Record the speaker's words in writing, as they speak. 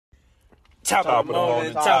Top of the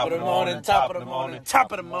morning, top of the morning, top of the morning,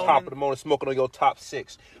 top of the morning. Top of the morning, smoking on your top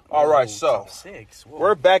 6. All right, so top 6.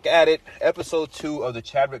 We're back at it. Episode 2 of the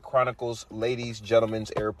Chadwick Chronicles, Ladies,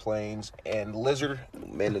 Gentlemen's, Airplanes, and Lizard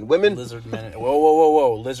Men and Women. Lizard men.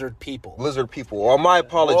 Whoa. Lizard people. Lizard people. Well, my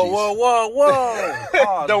apologies.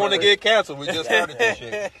 Whoa. Don't want to get canceled. We just started this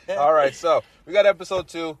shit. All right, so we got episode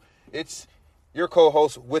 2. It's your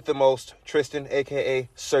co-host with the most, Tristan, a.k.a.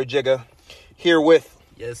 Sir Jigga, here with...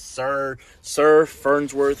 Yes, sir. Sir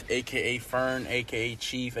Fernsworth, a.k.a. Fern, a.k.a.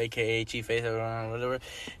 Chief, a.k.a. Chief, whatever.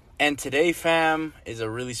 And today, fam, is a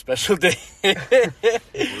really special day.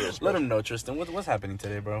 Let them know, Tristan. What's happening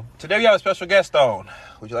today, bro? Today we have a special guest on.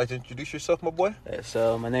 Would you like to introduce yourself, my boy? Yeah,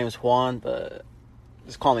 so my name is Juan, but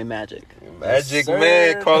just call me Magic. Magic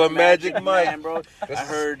man. Call him Magic Mike. Man, bro.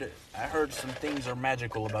 I heard some things are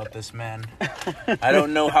magical about this man. I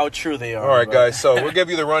don't know how true they are. All right, guys. So we'll give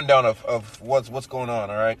you the rundown of what's going on,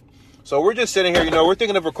 all right? So we're just sitting here, we're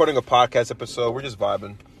thinking of recording a podcast episode. We're just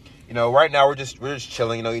vibing. Right now we're just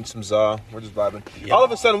chilling, eating some za. We're just vibing. Yeah. All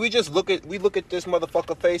of a sudden we look at this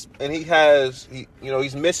motherfucker face, and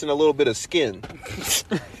he's missing a little bit of skin,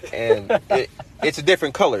 and it's a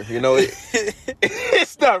different color.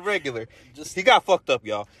 It's not regular. He got fucked up,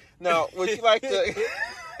 y'all. Now, would you like to?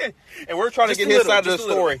 And we're trying to get his side of the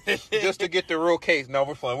story just to get the real case. No,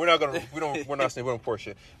 we're fine. We're not saying we don't pour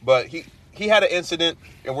shit. But he had an incident,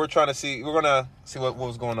 and we're gonna see what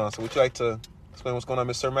was going on. So would you like to explain what's going on,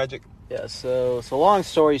 Mr. Magic? Yeah, so long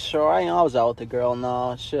story short, I was out with the girl and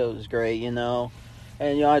all. Shit was great, and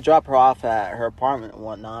I dropped her off at her apartment and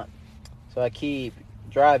whatnot. So I keep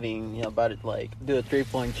driving, about to do a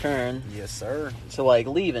 3-point turn. Yes, sir. To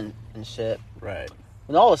leave and shit. Right.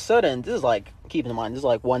 And all of a sudden, this is keep in mind, this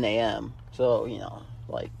is 1 a.m. So,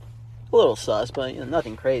 a little sus, but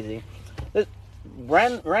nothing crazy. This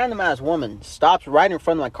random ass woman stops right in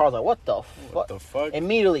front of my car. I was like, what the fuck?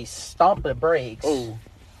 Immediately stomped the brakes. Oh.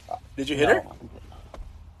 Did you hit her?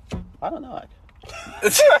 I don't know.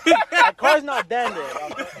 My car's not dented.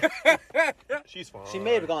 She's fine. She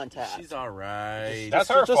may have gone tap. She's all right. That's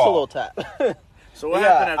her just fault. a little tap. So what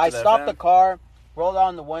happened after I that, stopped man? the car, rolled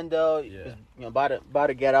down the window. Yeah. About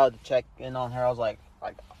to get out to check in on her. I was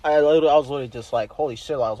I was literally just holy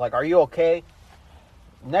shit. I was like, are you okay?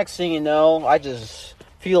 Next thing you know, I just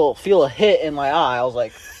feel a hit in my eye. I was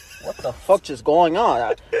like, what the fuck just going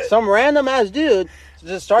on? Some random ass dude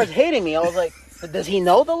just starts hating me. I was like, does he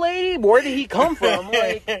know the lady? Where did he come from?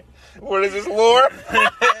 What is this lore? Yeah,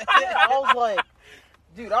 I was like,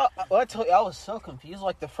 dude, I told you, I was so confused.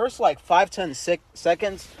 The first 5-10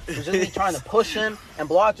 seconds was just me trying to push him and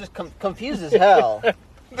block, just confused as hell.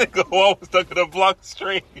 Nigga, Juan was stuck in a block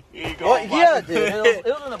straight. Yeah, dude, it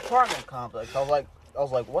was an apartment complex. I was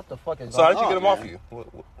like, what the fuck is So going on? how did you get him man?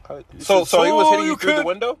 off you? So he was hitting you through the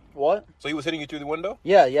window? What? So he was hitting you through the window?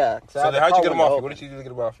 Yeah. So then how'd you get him off you? What did you do to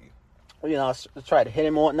get him off you? I tried to hit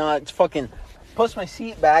him and whatnot. Just fucking pushed my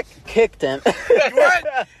seat back, kicked him.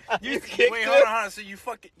 What? You kicked Wait, him? hold on. So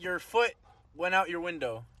your foot went out your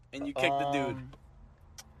window and you kicked the dude.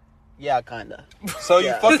 Yeah, kinda. So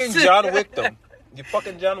you fucking John Wicked him. You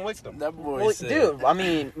fucking John Wicked him. That boy Well, said. dude, I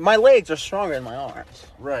mean, my legs are stronger than my arms.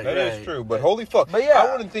 Right, That right. is true, but holy fuck. But yeah.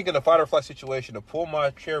 I wouldn't think in a fight or flight situation to pull my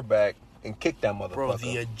chair back and kick that motherfucker. Bro,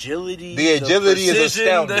 the agility. The agility is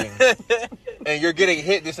precision, astounding. And you're getting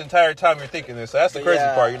hit this entire time you're thinking this. So that's the crazy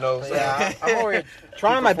part, So. Yeah, I'm over here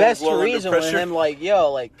trying my best to reason with him.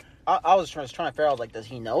 I was trying to figure out, does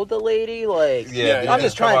he know the lady? I'm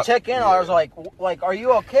just trying to check in. Yeah. I was like, are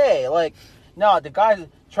you okay? No, the guy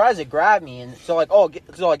tries to grab me, and so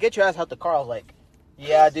get your ass out the car. I was like,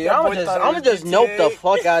 yeah, dude, I'm gonna just nope the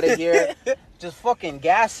fuck out of here. Just fucking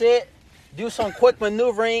gas it, do some quick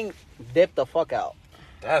maneuvering, dip the fuck out.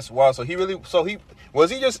 That's wild.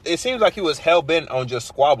 It seems like he was hell bent on just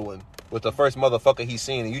squabbling with the first motherfucker he's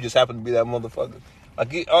seen, and you just happened to be that motherfucker.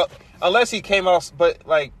 Unless he came out, but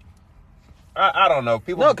I don't know.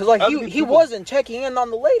 He wasn't checking in on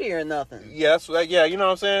the lady or nothing. Yeah, you know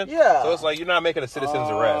what I'm saying? Yeah. So it's you're not making a citizen's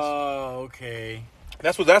arrest. Oh, okay.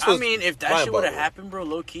 That's what. I mean, if that shit would have happened, bro,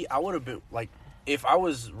 low key, I would have been if I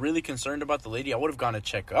was really concerned about the lady, I would have gone to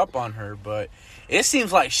check up on her. But it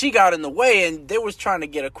seems like she got in the way, and they was trying to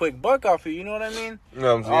get a quick buck off you. You know what I mean?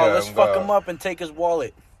 Let's fuck him up and take his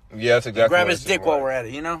wallet. Yeah, that's exactly. Grab his dick while we're at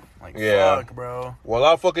it. Fuck, bro. Well,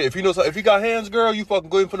 I'll fucking if you got hands, girl, you fucking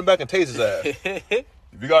go in from the back and tase his ass.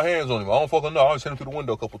 If you got hands on him, I don't fucking know. I just hit him through the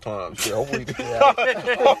window a couple times. Yeah, hopefully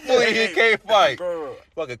he can't fight. Bro.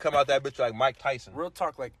 Fucking come out that bitch like Mike Tyson. Real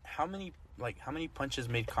talk, how many punches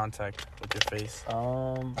made contact with your face?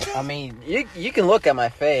 I mean, you can look at my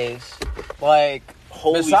face.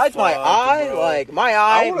 Besides my eye, bro. Like my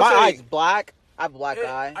eye's black. I have a black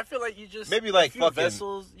eye. I feel like you just maybe like fucking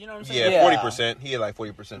vessels. You know what I'm saying? Yeah, 40%. He had like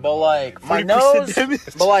 40%. But like my nose,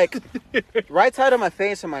 but like right side of my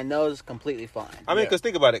face and my nose is completely fine. I mean, because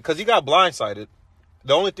think about it, because he got blindsided.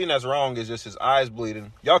 The only thing that's wrong is just his eyes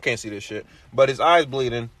bleeding. Y'all can't see this shit, but his eyes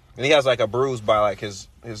bleeding, and he has like a bruise by like his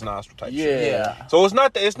nostril type shit. Yeah. So it's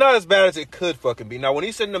not as bad as it could fucking be. Now when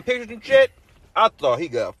he's sending them pictures and shit, I thought he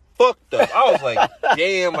got fucked up. I was like,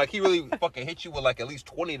 damn, like he really fucking hit you with like at least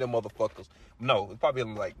 20 of them motherfuckers. No, it's probably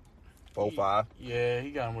like 4, 5. Yeah, he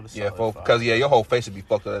got him with a solid 4, because your whole face would be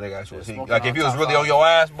fucked up. That nigga actually, like if he was really on your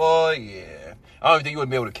ass, boy, yeah, I don't even think you would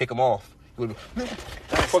be able to kick him off.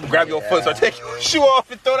 Fucking grab your foot, start taking your shoe off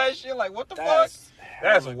and throw that shit. Like, what the fuck?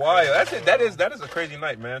 That's wild. That's it. That is a crazy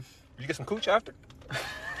night, man. Did you get some cooch after?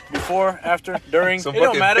 Before, after, during. Some it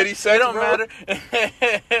don't matter. Sex, it don't bro. matter.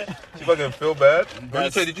 You fucking feel bad?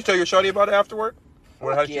 Did you tell your shawty about it afterward?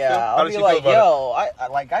 How did she feel? I'll be like, yo,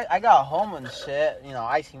 I got home and shit. You know,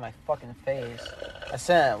 I see my fucking face.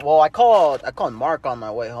 I called Mark on my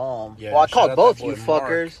way home. Yeah, well, I called both you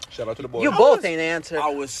fuckers. Mark. Shout out to the boy. You both ain't answered. I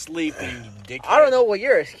was sleeping, you dickhead. I don't know what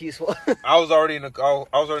your excuse was. I was already in the call.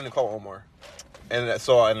 I was already in the call Omar, and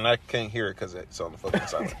I can't hear it because it's on the fucking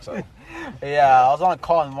silent. So. Yeah, I was on a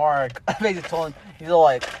call with Mark. I basically told him, he's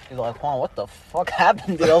like, Juan, what the fuck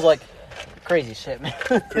happened, dude? I was like, crazy shit, man.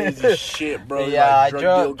 Crazy shit, bro. Yeah, like,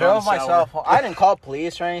 I drove myself home. I didn't call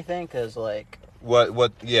police or anything, because, like...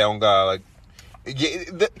 What, yeah, on God, like...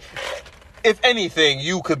 if anything,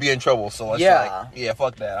 you could be in trouble, so it's like,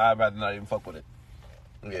 fuck that. I'd rather not even fuck with it.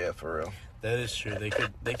 Yeah, for real. That is true. They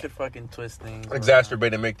could fucking twist things.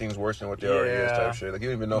 Exacerbate and make things worse than what they already is type shit. Like, you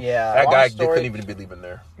don't even know. Yeah. That guy, they couldn't even be leaving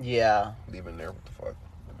there. Yeah. Leaving there, what the fuck?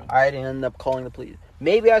 I didn't end up calling the police.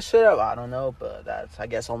 Maybe I should have. I don't know, but I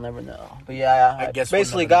guess I'll never know. But yeah, I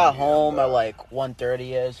basically got home at like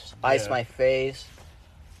 1:30ish, iced my face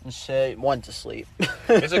and shit, went to sleep.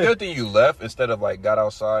 It's a good thing you left instead of like got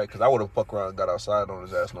outside, because I would have fucked around and got outside on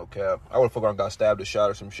his ass, no cap. I would have fucked around and got stabbed or shot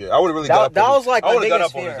or some shit. I would have really got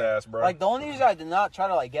up on his ass, bro. Like the only reason I did not try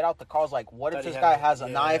to like get out the car was like, what if this guy has a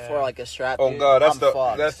knife or like a strap? Oh God,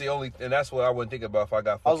 that's the only, and that's what I wouldn't think about if I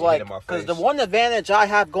got fucking hit in my face. Because the one advantage I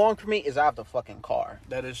have going for me is I have the fucking car.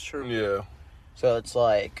 That is true. Yeah. So it's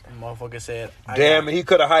like... Motherfucker said... Damn, and he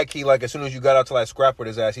could have high-key, like, as soon as you got out to, like, scrap with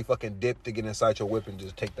his ass, he fucking dipped to get inside your whip and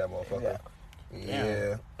just take that motherfucker.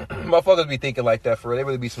 Yeah. Motherfuckers be thinking like that, for real. They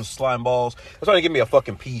really be some slime balls. That's why they give me a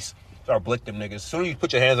fucking piece. Start blick them niggas. As soon as you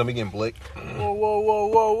put your hands on me, getting blicked.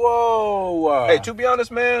 Whoa. Hey, to be honest,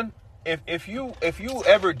 man, if you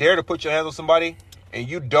ever dare to put your hands on somebody and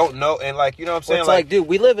you don't know, and, like, you know what I'm saying? It's like, dude,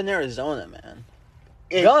 we live in Arizona, man.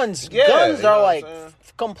 Guns are like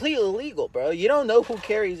completely legal, bro. You don't know who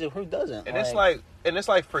carries it, who doesn't. And it's like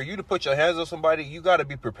for you to put your hands on somebody, you got to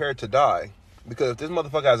be prepared to die, because if this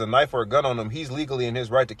motherfucker has a knife or a gun on him, he's legally in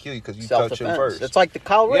his right to kill you because you touched him first. It's like the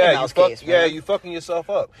Kyle Rittenhouse case. Yeah, you fucking yourself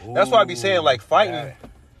up. Ooh, that's why I be saying, like, fighting.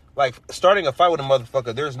 Like, starting a fight with a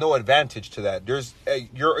motherfucker, there's no advantage to that.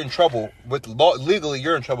 You're in trouble with legally.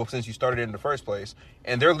 You're in trouble since you started in the first place,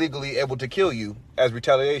 and they're legally able to kill you as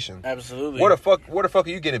retaliation. Absolutely. Where the fuck are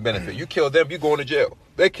you getting benefit? You kill them, you going to jail.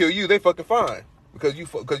 They kill you, they fucking fine because you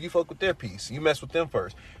fuck with their piece. You mess with them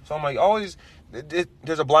first. So I'm like, always,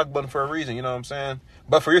 there's a block button for a reason. You know what I'm saying?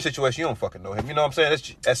 But for your situation, you don't fucking know him. You know what I'm saying?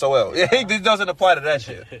 It's SOL. Yeah, it doesn't apply to that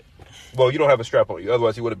shit. Well, you don't have a strap on you.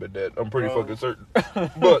 Otherwise, he would have been dead. I'm pretty fucking certain.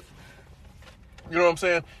 But, you know what I'm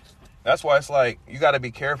saying? That's why it's like, you got to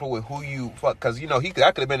be careful with who you fuck. Because, you know, I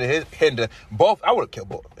could have been heading to both. I would have killed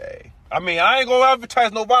both. Hey. I mean, I ain't going to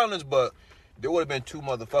advertise no violence, but there would have been two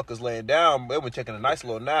motherfuckers laying down. They were taking a nice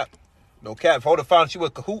little nap. No cap. If I would have found she was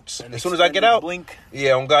cahoots, as soon as I get out. Blink.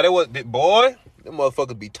 Yeah, on God, boy, them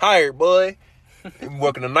motherfuckers be tired, boy. They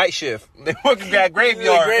working a night shift. They working that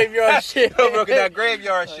graveyard. Graveyard shit. They working that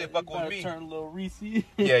graveyard shit. Fuck with me. Turn a little Reese.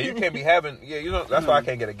 Yeah, you can't be having. Yeah, you know that's why I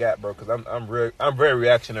can't get a gap, bro. Because I'm very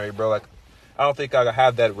reactionary, bro. Like, I don't think I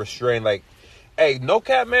have that restraint. Like, hey, no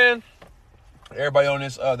cap, man. Everybody on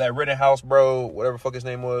this that Rittenhouse, bro. Whatever the fuck his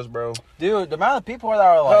name was, bro. Dude, the amount of people that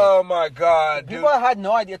are like, oh my God, people that had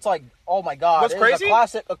no idea. It's like, oh my God, what's crazy?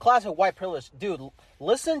 A classic white privilege, dude.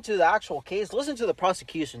 Listen to the actual case. Listen to the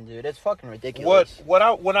prosecution, dude. It's fucking ridiculous.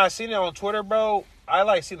 When I seen it on Twitter, bro, I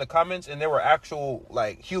like seen the comments, and there were actual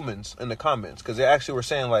like humans in the comments, because they actually were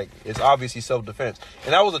saying like it's obviously self-defense,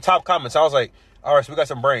 and that was the top comments. I was like, all right, so we got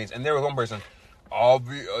some brains, and there was one person,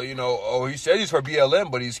 he said he's for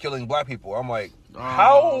BLM, but he's killing black people. I'm like,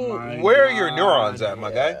 where are your neurons at,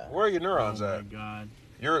 my guy? Where are your neurons at? Oh my God.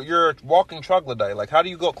 You're a walking troglodyte. Like, how do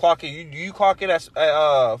you go clock in? Do you clock in at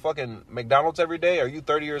fucking McDonald's every day? Are you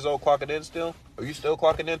 30 years old clocking in still? Are you still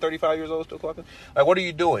clocking in? 35 years old still clocking? Like, what are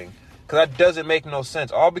you doing? Because that doesn't make no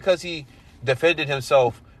sense. All because he defended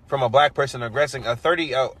himself from a black person aggressing a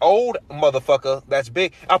 30-old motherfucker that's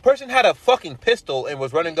big. A person had a fucking pistol and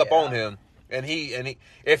was running up on him, and he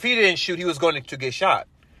if he didn't shoot, he was going to get shot.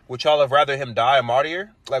 Would y'all have rather him die a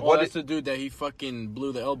martyr? Like, well, that's the dude that he fucking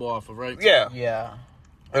blew the elbow off of, right? Yeah. Yeah.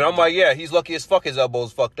 And I'm like, yeah, he's lucky as fuck his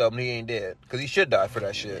elbow's fucked up and he ain't dead. Because he should die for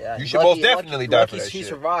that shit. Yeah, you should most definitely die for that shit. He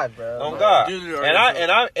survived, bro. Oh, God. Dude, and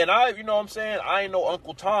I, you know what I'm saying? I ain't no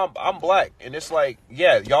Uncle Tom. I'm black. And it's like,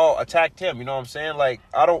 yeah, y'all attacked him. You know what I'm saying? Like,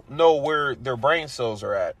 I don't know where their brain cells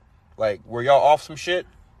are at. Like, were y'all off some shit?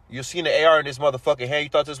 You seen the AR in this motherfucking hand. You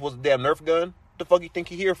thought this was a damn Nerf gun? What the fuck you think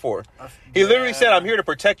he here for? He literally said, I'm here to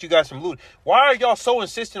protect you guys from loot. Why are y'all so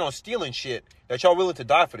insistent on stealing shit that y'all willing to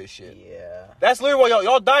die for this shit? Yeah. That's literally why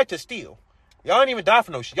y'all died to steal. Y'all didn't even die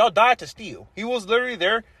for no shit. Y'all died to steal. He was literally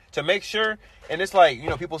there to make sure. And it's like, you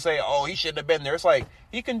know, people say, oh, he shouldn't have been there. It's like,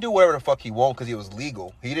 he can do whatever the fuck he wants because he was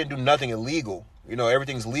legal. He didn't do nothing illegal. You know,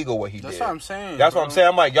 everything's legal what he did. That's what I'm saying. That's what I'm saying.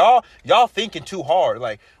 I'm like, y'all thinking too hard.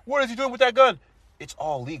 Like, what is he doing with that gun? It's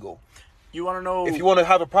all legal. You want to know? If you want to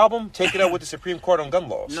have a problem, take it up with the Supreme Court on gun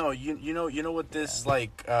laws. No, you know what this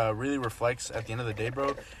really reflects at the end of the day,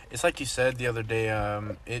 bro. It's like you said the other day.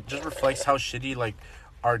 It just reflects how shitty like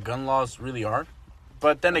our gun laws really are.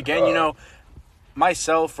 But then again, you know,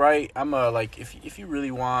 myself, right? I'm like if you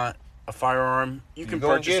really want a firearm, you can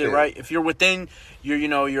purchase it, right? If you're within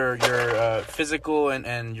your physical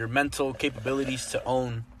and your mental capabilities to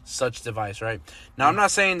own such device, right? Now, I'm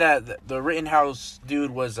not saying that the Rittenhouse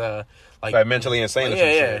dude was like mentally insane.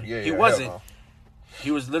 Yeah, he wasn't.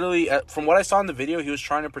 He was literally, from what I saw in the video, he was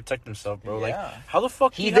trying to protect himself, bro. Yeah. Like, how the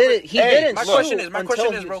fuck he did it? He didn't. My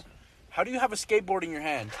question is, bro, how do you have a skateboard in your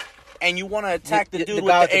hand and you want to attack the dude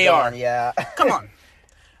with the AR? Yeah, come on,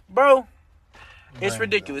 bro. It's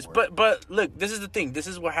ridiculous. But look, this is the thing. This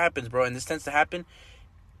is what happens, bro, and this tends to happen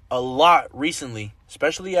a lot recently,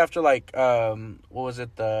 especially after like what was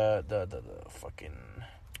it, the fucking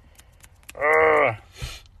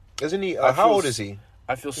isn't he how old is he?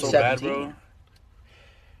 I feel so 17. Bad,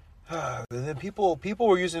 bro. And then people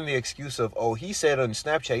were using the excuse of, oh, he said on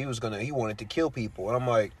Snapchat he wanted to kill people, and I'm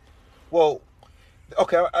like, well,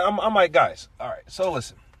 okay, I'm like, guys, all right, so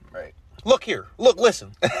listen, right, look here,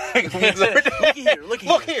 listen, look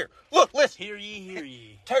here, listen, hear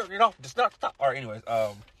ye, turn it off, just not stop. All right, anyways,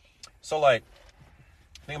 so like,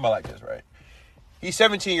 think about it like this, right? He's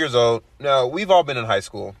 17 years old. Now, we've all been in high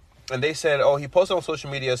school. And they said, oh, he posted on social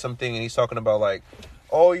media something, and he's talking about, like,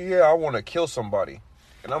 oh, yeah, I want to kill somebody.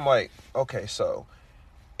 And I'm like, okay, so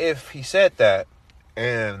if he said that,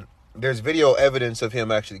 and there's video evidence of him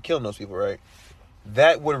actually killing those people, right?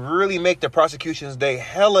 That would really make the prosecution's day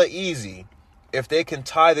hella easy if they can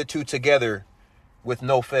tie the two together with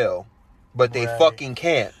no fail. But they fucking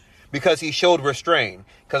can't. Because he showed restraint.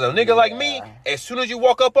 Because a nigga like me, as soon as you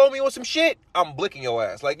walk up on me with some shit, I'm blicking your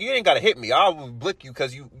ass. Like, you ain't got to hit me. I will blick you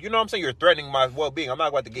because you know what I'm saying? You're threatening my well-being. I'm not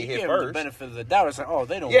about to get hit first. The benefit of the doubt. It's like, oh,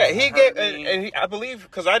 they don't. Yeah, he gave, and he, I believe,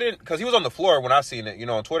 because he was on the floor when I seen it, you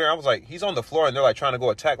know, on Twitter. I was like, he's on the floor and they're like trying to go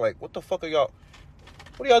attack. Like, what the fuck are y'all?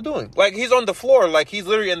 What are y'all doing? Like, he's on the floor. Like, he's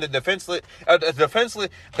literally in the defenseless.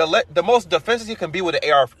 The most defenseless he can be with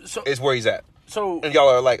the AR is where he's at. So, and y'all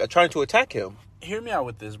are like trying to attack him. Hear me out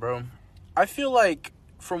with this, bro. I feel like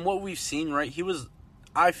from what we've seen, right,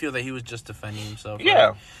 I feel that he was just defending himself. Yeah.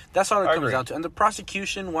 Right? That's all it comes down to. And the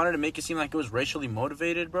prosecution wanted to make it seem like it was racially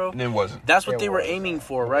motivated, bro. And it wasn't. That's what they were aiming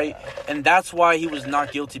for, right? And that's why he was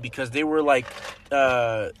not guilty, because they were like,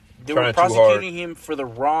 they were prosecuting him for the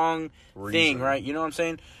wrong thing, right? You know what I'm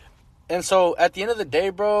saying? And so at the end of the day,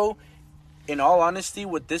 bro, in all honesty,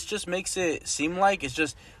 what this just makes it seem like is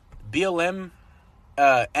just BLM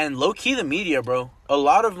and low-key the media, bro. A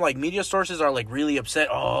lot of, like, media sources are, like, really upset.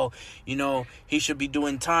 Oh, you know, he should be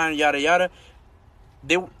doing time, yada, yada.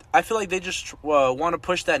 I feel like they just want to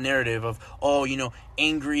push that narrative of, oh, you know,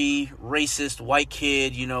 angry, racist, white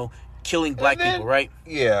kid, you know, killing black people, right?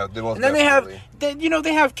 Yeah. And then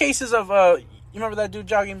they have cases of, you remember that dude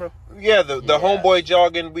jogging, bro? Yeah, the homeboy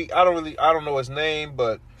jogging. I don't know his name,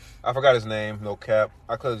 but I forgot his name. No cap.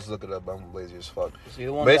 I could just look it up. I'm lazy as fuck. See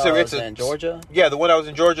the one that was in Georgia? Yeah, the one that was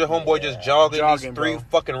in Georgia. Homeboy just jogging. These three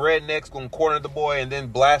fucking rednecks gonna corner the boy and then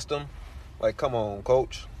blast him. Like, come on,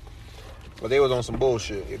 coach. But they was on some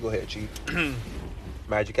bullshit. Yeah, go ahead, Chief.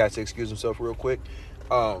 Magic has to excuse himself real quick.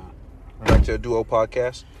 Back to a duo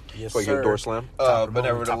podcast. Yes, for sir. Your door slam. But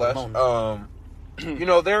nevertheless, you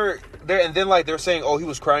know, they're and then like they're saying, oh, he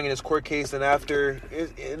was crying in his court case, and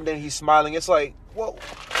and then he's smiling. It's like, well,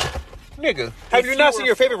 nigga, have you not seen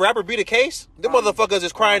your favorite rapper beat a case? The motherfuckers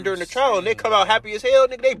is crying during the trial, and they come out happy as hell.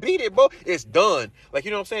 Nigga, they beat it, bro. It's done. Like,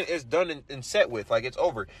 you know what I'm saying? It's done and set with. Like, it's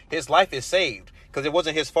over. His life is saved because it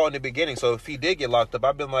wasn't his fault in the beginning. So if he did get locked up,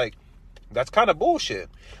 I've been like, that's kind of bullshit.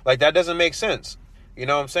 Like, that doesn't make sense. You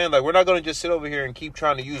know what I'm saying? Like, we're not going to just sit over here and keep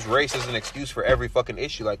trying to use race as an excuse for every fucking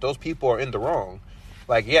issue. Like, those people are in the wrong.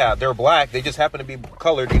 Like, yeah, they're black. They just happen to be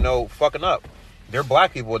colored, you know, fucking up. They're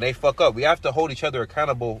black people and they fuck up. We have to hold each other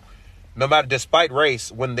accountable no matter, despite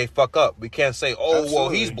race, when they fuck up. We can't say, oh, absolutely, well,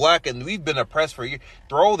 he's black and we've been oppressed for years.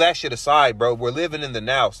 Throw that shit aside, bro. We're living in the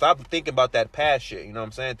now. Stop thinking about that past shit. You know what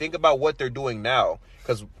I'm saying? Think about what they're doing now.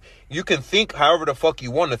 Because you can think however the fuck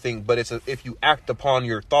you want to think, but it's if you act upon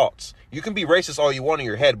your thoughts. You can be racist all you want in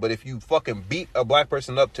your head, but if you fucking beat a black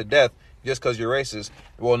person up to death just because you're racist,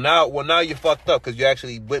 well now you fucked up because you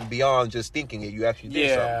actually went beyond just thinking it. You actually did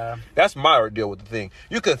something. That's my deal with the thing.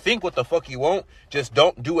 You can think what the fuck you want, just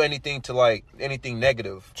don't do anything to like anything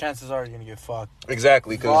negative. Chances are you're gonna get fucked.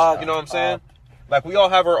 Exactly, because you know what I'm saying. Like, we all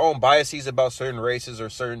have our own biases about certain races or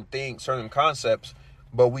certain things, certain concepts,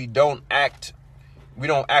 but we don't act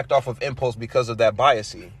off of impulse because of that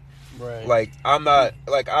biasy. Right. Like, I'm not,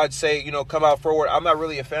 like, I'd say, you know, come out forward. I'm not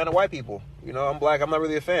really a fan of white people. You know, I'm black. I'm not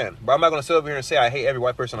really a fan. But I'm not going to sit over here and say I hate every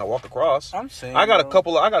white person I walk across. I'm saying, I got a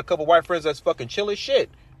couple white friends that's fucking chill as shit.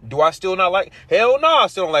 Do I still not like? Hell no, I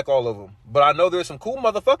still don't like all of them. But I know there's some cool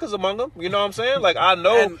motherfuckers among them. You know what I'm saying? Like, I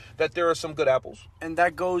know that there are some good apples. And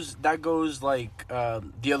that goes like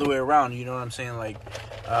the other way around. You know what I'm saying? Like,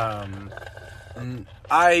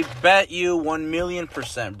 I bet you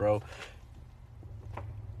 1,000,000%, bro.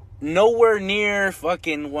 Nowhere near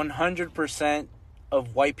fucking 100%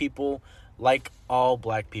 of white people like all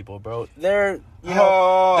black people, bro. There's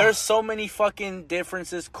so many fucking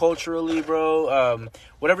differences culturally, bro.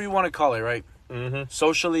 Whatever you want to call it, right? Mm-hmm.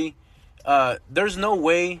 Socially, there's no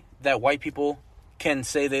way that white people can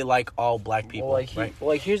say they like all black people. Well,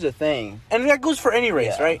 right? Here's the thing, and that goes for any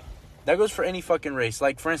race, right? That goes for any fucking race.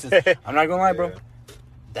 Like, for instance, I'm not gonna lie, bro.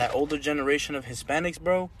 That older generation of Hispanics,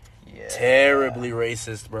 bro, terribly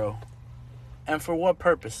racist, bro. And for what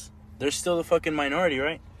purpose? They're still the fucking minority,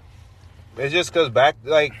 right? It's just because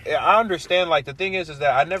I understand, like, the thing is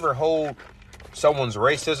that I never hold someone's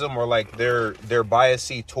racism or, like, their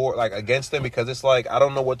biasy toward, like, against them, because it's like, I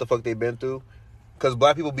don't know what the fuck they've been through. Because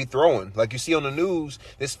black people be throwing. Like, you see on the news,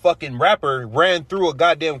 this fucking rapper ran through a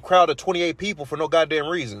goddamn crowd of 28 people for no goddamn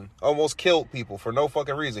reason. Almost killed people for no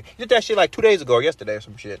fucking reason. He did that shit like 2 days ago or yesterday or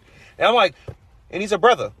some shit. And I'm like, and he's a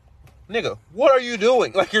brother. Nigga, what are you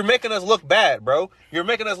doing? Like, you're making us look bad, bro. You're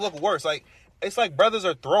making us look worse. Like, it's like brothers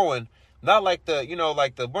are throwing, not like the, you know,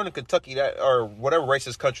 like the born in Kentucky that, or whatever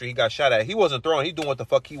racist country he got shot at. He wasn't throwing. He's doing what the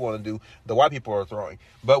fuck he want to do. The white people are throwing.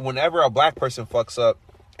 But whenever a black person fucks up,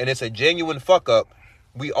 and it's a genuine fuck up,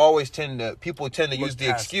 people tend to use the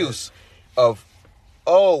excuse of,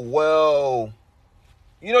 oh, well,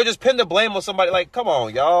 you know, just pin the blame on somebody. Like, come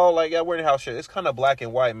on, y'all. Like, yeah, we're in the house shit. It's kind of black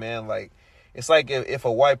and white, man. Like, it's like if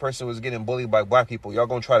a white person was getting bullied by black people, y'all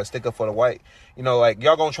gonna try to stick up for the white, you know, like,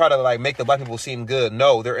 y'all gonna try to, like, make the black people seem good.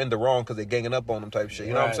 No, they're in the wrong because they're ganging up on them type shit.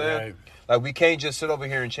 You know what I'm saying? Right. Like, we can't just sit over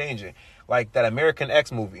here and change it. Like that American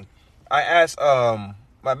X movie. I asked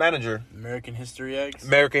my manager, American History X,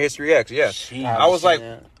 yeah. I was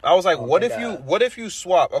like, what if you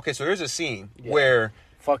swap? Okay, so there's a scene where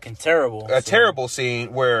fucking terrible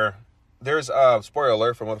scene where there's spoiler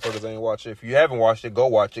alert for motherfuckers that ain't watch it. If you haven't watched it, go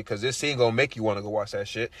watch it, because this scene gonna make you want to go watch that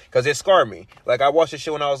shit, because it scarred me. Like, I watched this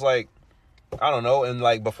shit when I was like, I don't know, and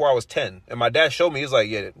like before I was 10, and my dad showed me. He's like,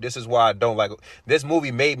 yeah, this is why I don't like this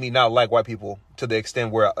movie. Made me not like white people to the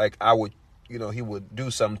extent where, like, I would, you know, he would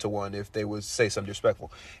do something to one if they would say something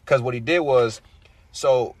disrespectful. Because what he did was,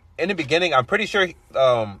 so in the beginning, I'm pretty sure,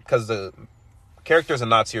 because the character's a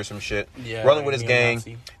Nazi or some shit, rolling with his gang.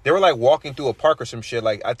 They were like walking through a park or some shit.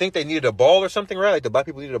 Like, I think they needed a ball or something, right? Like the black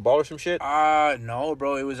people needed a ball or some shit. No,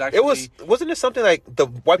 bro. It was actually. Wasn't it something like the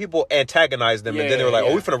white people antagonized them, and then they were like,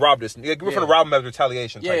 "Oh, we're finna rob this. We're finna rob them as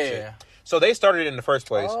retaliation." Type shit. So they started it in the first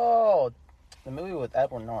place. Oh, the movie with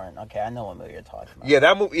Edward Norton. Okay, I know what movie you're talking about. Yeah,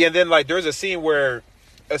 that movie. And then, like, there's a scene where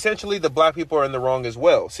essentially the black people are in the wrong as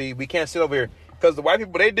well. See, we can't sit over here because the white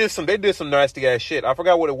people they did some nasty ass shit. I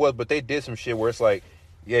forgot what it was, but they did some shit where it's like,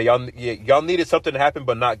 y'all needed something to happen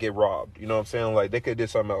but not get robbed. You know what I'm saying? Like, they could have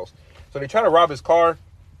did something else. So they try to rob his car,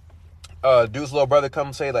 dude's little brother come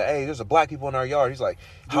and say like, hey, there's a black people in our yard. He's like,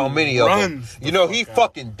 how many of them? You know, he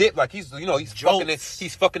fucking dipped like he's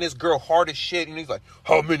fucking this girl hard as shit. And he's like,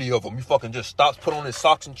 how many of them? He fucking just stops, put on his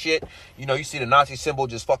socks and shit. You know, you see the Nazi symbol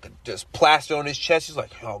just plastered on his chest. He's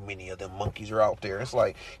like, how many of them monkeys are out there? It's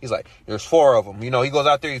like, he's like, there's 4 of them. You know, he goes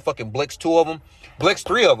out there, he fucking blicks 2 of them, blicks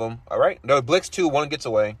 3 of them. All right, no, blicks 2, 1 gets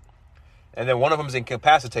away, and then one of them is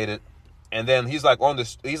incapacitated. And then he's like on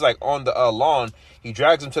the lawn. He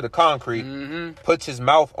drags him to the concrete, puts his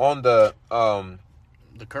mouth on the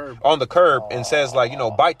curb, and says like, you know,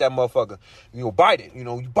 bite that motherfucker. You know, bite it. You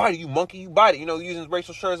know, you bite it, you monkey, you bite it. You know, using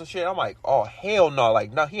racial slurs and shit. I'm like, oh hell no,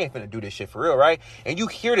 like no, he ain't finna do this shit for real, right? And you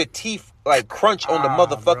hear the teeth like crunch on the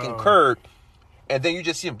motherfucking curb, and then you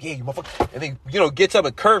just see him, yeah, you motherfucker, and then you know gets up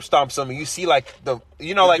and curb stomps him, and you see like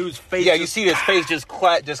dude's face, you see his face just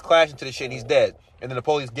clash into the shit, and he's dead. And then the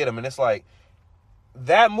police get him, and it's like,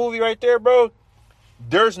 that movie right there, bro,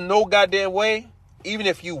 there's no goddamn way, even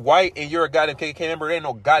if you white and you're a goddamn KKK member, there ain't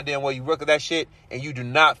no goddamn way you look at that shit and you do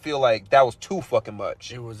not feel like that was too fucking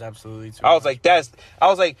much. It was absolutely too I was much.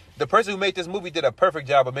 like, the person who made this movie did a perfect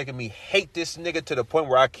job of making me hate this nigga to the point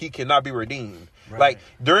where he cannot be redeemed. Right. Like,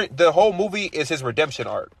 during the whole movie is his redemption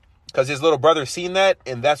arc. Because his little brother seen that,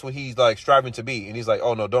 and that's what he's, like, striving to be. And he's like,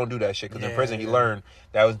 oh, no, don't do that shit. Because in prison, he learned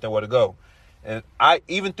that wasn't the way to go. And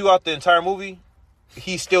even throughout the entire movie,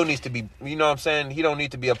 he still needs to be, you know what I'm saying? He don't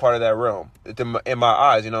need to be a part of that realm. In my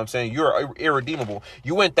eyes, you know what I'm saying? You're irredeemable.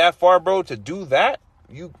 You went that far, bro, to do that?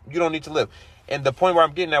 You don't need to live. And the point where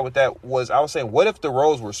I'm getting at with that was, I was saying, what if the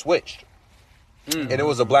roles were switched? And it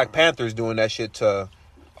was a Black Panthers doing that shit to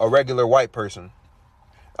a regular white person?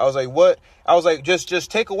 I was like, what? I was like, just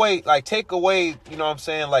take away, you know what I'm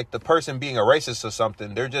saying, like the person being a racist or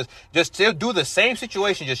something. They're just do the same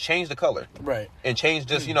situation, just change the color. Right. And change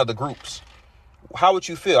just, you know, the groups. How would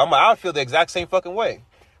you feel? I would feel the exact same fucking way.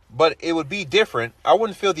 But it would be different. I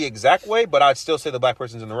wouldn't feel the exact way, but I'd still say the black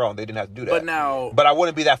person's in the wrong. They didn't have to do that. But I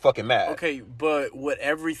wouldn't be that fucking mad. Okay, but would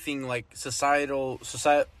everything, like,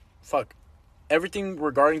 everything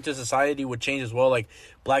regarding to society would change as well. Like,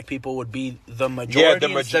 black people would be the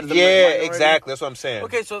majority instead of the minority. Exactly. That's what I'm saying.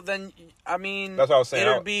 Okay, so then, I mean, that's what I was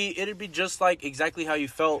saying. It'd be just like exactly how you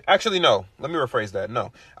felt. Actually, no. Let me rephrase that.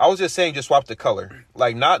 No, I was just saying, just swap the color.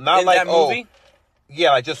 Like, not in like that movie?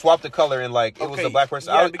 Yeah, like just swap the color and like it was a black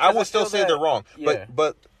person. Yeah, I would still say they're wrong. Yeah.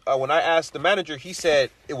 But when I asked the manager, he said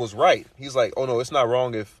it was right. He's like, oh no, it's not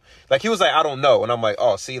wrong if. Like, he was like, I don't know. And I'm like,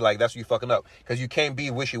 oh, see, like, that's what you fucking up. Because you can't be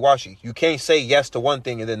wishy-washy. You can't say yes to one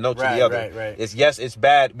thing and then no to the other. Right. It's yes, it's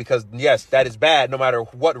bad because, yes, that is bad. No matter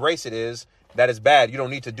what race it is, that is bad. You don't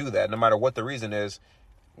need to do that no matter what the reason is.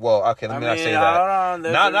 Well, okay, let me not say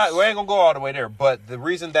that. We ain't going to go all the way there. But the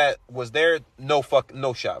reason that was there, no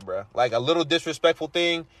shot, bro. Like, a little disrespectful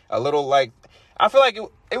thing, a little, like, I feel like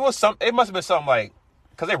it must have been something like,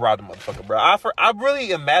 because they robbed the motherfucker, bro. I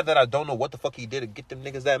really am mad that I don't know what the fuck he did to get them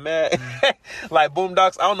niggas that mad. Like,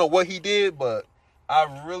 Boondocks, I don't know what he did, but I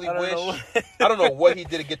don't know what he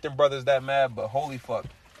did to get them brothers that mad, but holy fuck.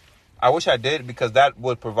 I wish I did, because that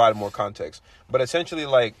would provide more context. But essentially,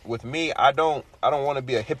 like, with me, I don't want to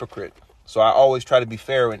be a hypocrite. So I always try to be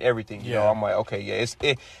fair in everything. You know, I'm like, okay,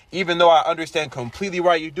 yeah, even though I understand completely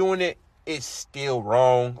right you're doing it, it's still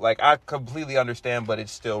wrong. Like, I completely understand, but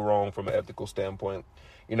it's still wrong from an ethical standpoint.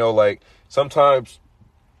 You know, like, sometimes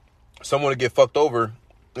someone will get fucked over,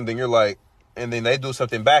 and then you're like, and then they do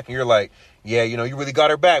something back, and you're like, yeah, you know, you really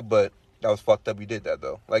got her back, but that was fucked up. You did that,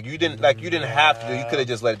 though. Like, you didn't have to do. You could have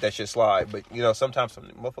just let that shit slide. But, you know, sometimes some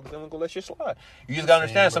motherfuckers don't go let shit slide. You just gotta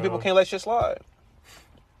understand, some people can't let shit slide.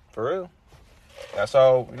 For real. That's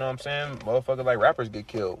all, you know what I'm saying? Motherfuckers like rappers get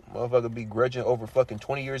killed. Motherfuckers be grudging over fucking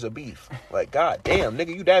 20 years of beef. Like, god damn,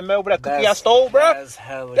 nigga, you that mad over that cookie I stole, bro? That's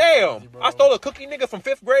hella damn, crazy, bro. I stole a cookie, nigga, from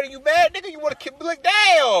 5th grade and you mad? Nigga, you want to be like,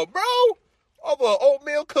 damn, bro. Over an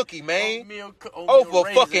oatmeal cookie, man. Over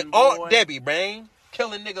raisin, fucking boy. Aunt Debbie, man.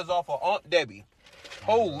 Killing niggas off of Aunt Debbie.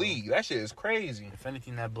 Holy, that shit is crazy. If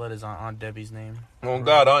anything, that blood is on Aunt Debbie's name. Oh,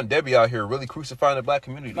 God, Aunt Debbie out here really crucifying the black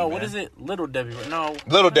community. No, man. what is it? Little Debbie. No.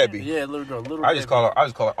 Little Debbie. Yeah, little girl. Little I Debbie. just call her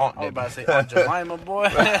Aunt Debbie. I was about to say Aunt Jemima, boy.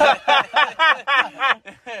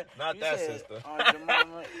 Not that sister. Aunt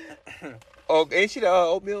Jemima. Oh, ain't she the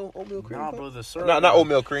oatmeal cream? Nah, bro, the syrup. No, not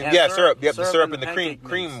oatmeal cream. Yeah, syrup. Yep, the syrup and the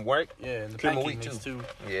cream work. Yeah, and the cream of pancake wheat mix too.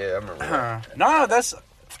 Yeah, I remember that. No, that's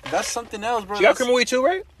something else, bro. She got cream of wheat too,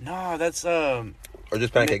 right? No, that's or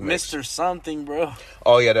just pancake mix. Mr. Something, bro.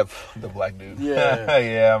 Oh yeah, the black dude. Yeah,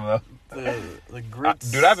 yeah, the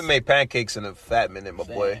grits. Dude, I haven't made pancakes in a fat minute, my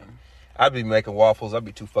boy. I'd be making waffles. I'd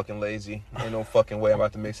be too fucking lazy. Ain't no fucking way I'm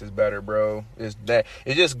about to mix this batter, bro. It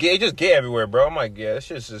just get everywhere, bro. I'm like, yeah, this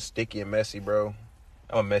shit's just sticky and messy, bro.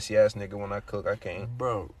 I'm a messy ass nigga when I cook. I can't.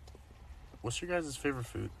 Bro, what's your guys' favorite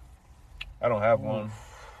food? I don't have one.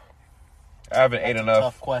 I haven't ate enough.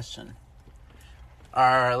 Tough question. All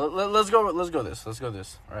right, let's go this.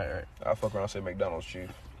 All right. I'll fuck around and say McDonald's, Chief.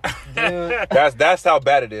 Dude. That's how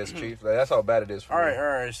bad it is, Chief. Like, that's how bad it is for me. All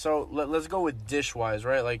right. So let's go with dish wise,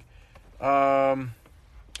 right? Like,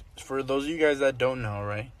 for those of you guys that don't know,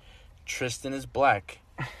 right? Tristan is black,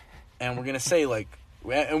 and we're gonna say like,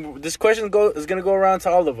 and this question is gonna go around to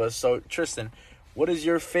all of us. So Tristan, what is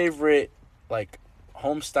your favorite like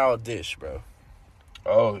home style dish, bro?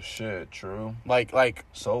 Oh shit, true. Like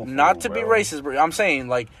soul food, not to bro. be racist, bro. I'm saying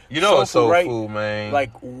like soul right? food, man.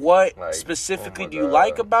 Like what like, specifically do you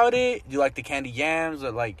like about it? Do you like the candy yams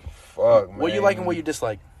or like fuck, man. What you like and what you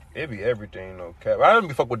dislike? It be everything, no cap. I don't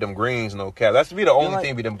be fucking with them greens, no cap. That's to be the only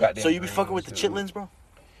thing be them goddamn. So you be fucking with the chitlins, bro?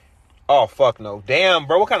 Oh fuck no, damn,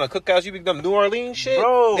 bro. What kind of cookouts you be them New Orleans shit,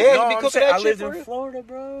 bro? Damn, no, you be cooking that I shit lived in Florida,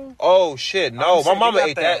 bro. Oh shit, no, my mama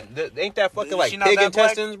ate that. Ain't that fucking like pig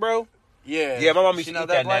intestines, bro? Yeah, my mom used to eat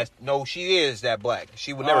that nasty. No, she is that black.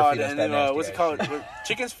 She would never feed us that nasty. What's it called?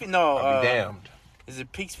 Chicken's feet? No, I'll be damned. Is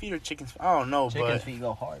it pig's feet or chicken's feet? I don't know. Chicken's feet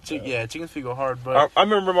go hard. Chicken's feet go hard. But I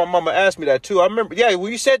remember my mama asked me that too. I remember,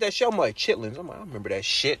 when you said that shit, I'm like, chitlins. I'm like, I remember that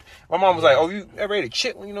shit. My mom was like, oh, you ever ate a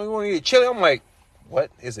chitlin? You know, you want to eat a chitlin? I'm like,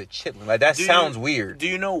 what is a chitlin? Like, that sounds weird. Do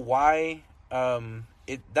you know why?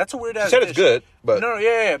 That's a weird ass. She said it's good, but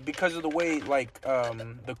no, because of the way like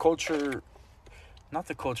the culture. Not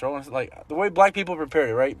the culture. I want to like the way black people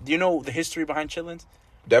prepared it, right? Do you know the history behind chitlins?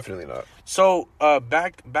 Definitely not. So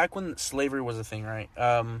back when slavery was a thing, right?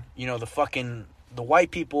 The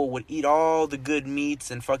white people would eat all the good meats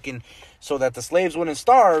and fucking so that the slaves wouldn't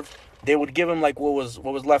starve. They would give them like what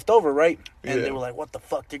was left over, right? And they were like, "What the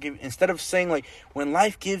fuck?" They're giving instead of saying like, "When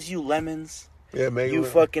life gives you lemons." Yeah, you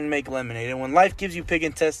fucking make lemonade. And when life gives you pig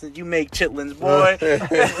intestines, you make chitlins, boy.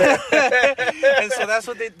 And so that's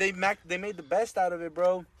what they made the best out of it,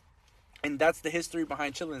 bro. And that's the history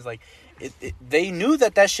behind chitlins. Like, they knew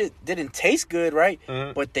that shit didn't taste good, right?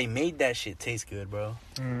 Mm-hmm. But they made that shit taste good, bro.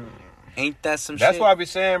 Mm. Ain't that some shit? That's why I be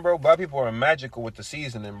saying, bro, black people are magical with the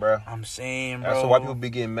seasoning, bro. I'm saying, bro. That's why people be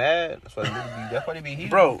getting mad. That's why they be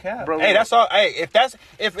heated. Bro. Hey, that's all. Hey, if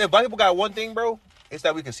black people got one thing, bro, it's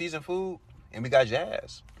that we can season food. And we got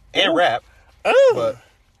jazz. And rap. Ooh. But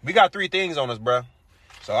we got 3 things on us, bro.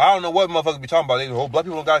 So I don't know what motherfuckers be talking about. Black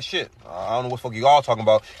people don't got shit. I don't know what fuck you all talking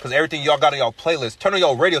about. Because everything y'all got on y'all playlist. Turn on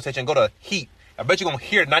your radio station and go to Heat. I bet you gonna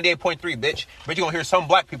hear 98.3, bitch. Bet you gonna hear some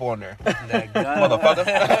black people on there.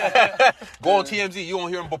 Motherfucker. Go on TMZ. You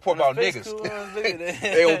won't hear them report about niggas.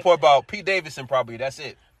 They gonna report about Pete Davidson probably. That's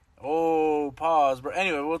it. Oh, pause, bro.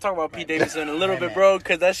 Anyway, we'll talk about Pete Davidson in a little bit, bro,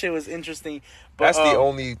 because that shit was interesting. But, that's the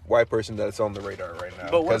only white person that's on the radar right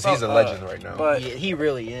now. Because he's a legend right now. But he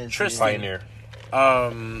really is. Tristan, pioneer.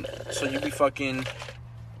 So you be fucking...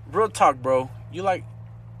 Real talk, bro. You like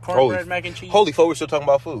cornbread, mac and cheese? Holy fuck, we're still talking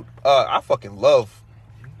about food. I fucking love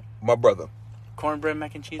my brother. Cornbread,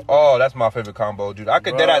 mac and cheese, bro? Oh, that's my favorite combo, dude. I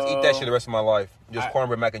could deadass eat that shit the rest of my life. Just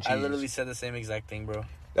cornbread, mac and cheese. I literally said the same exact thing, bro.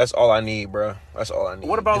 That's all I need, bro. That's all I need.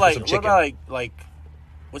 What about what's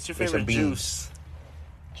your favorite juice?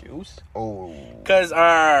 Juice? Oh. Cause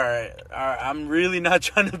alright, I'm really not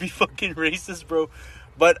trying to be fucking racist, bro.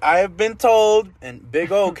 But I have been told, and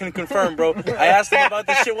Big O can confirm, bro. I asked him about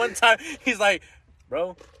this shit one time. He's like,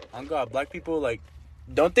 bro, I'm God. Black people like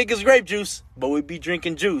don't think it's grape juice, but we be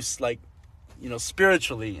drinking juice, like,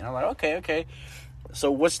 spiritually. And I'm like, okay. So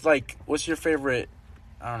what's your favorite?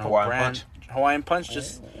 I don't know, Hawaiian brand? Punch? Hawaiian Punch,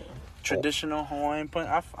 just traditional Hawaiian Punch.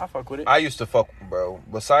 I fuck with it. I used to fuck, bro.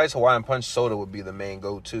 Besides Hawaiian Punch, soda would be the main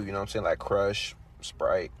go-to. You know what I'm saying? Like Crush,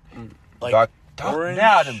 Sprite. Like orange.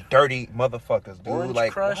 Now them dirty motherfuckers, dude. Orange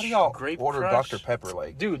like, Crush, why do y'all order Crush? Dr. Pepper?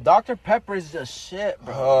 Like, dude, Dr. Pepper is the shit,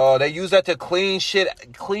 bro. Oh, they use that to clean shit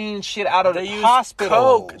out of the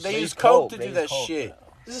hospital. They use Coke to do that shit.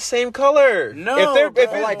 It's the same color. No, if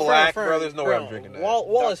it's like black, bro, there's no way I'm drinking that.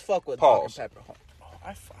 Wallace fuck with Pause. Dr. Pepper.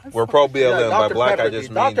 We're pro BLM. By black, Pepper, I just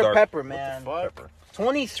dude. mean Dr. Pepper, man. Pepper.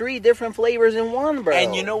 23 different flavors in one, bro.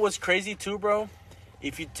 And you know what's crazy too, bro?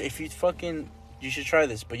 If you fucking, you should try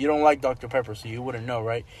this, but you don't like Dr. Pepper, so you wouldn't know,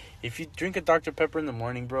 right? If you drink a Dr. Pepper in the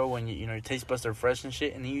morning, bro, when your taste buds are fresh and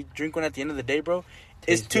shit, and then you drink one at the end of the day, bro,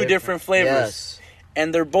 it's 2 different flavors,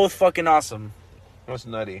 and they're both fucking awesome. What's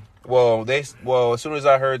nutty? Well, as soon as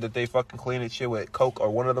I heard that they fucking clean it shit with Coke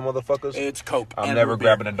or one of the motherfuckers, it's Coke. I'm never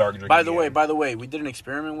grabbing a dark drink. By the way, we did an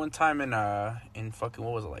experiment one time in fucking,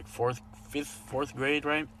 what was it, like fourth grade,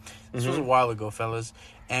 right? This was a while ago, fellas,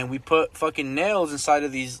 and we put fucking nails inside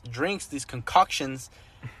of these drinks, these concoctions,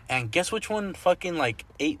 and guess which one fucking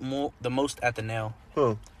ate the most at the nail?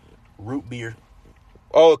 Huh. Root beer.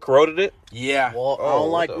 Oh, it corroded it? Yeah. Well, I don't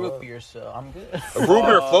like root beer, so I'm good. Root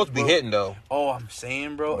beer floats be hitting, though. Oh, I'm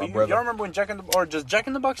saying, bro. Y'all remember when does Jack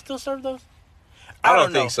in the Box still serve those? I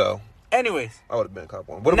don't think so. Anyways. I would have been a cop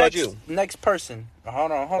one. What about you? Next person.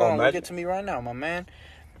 Hold on. We'll get to me right now, my man.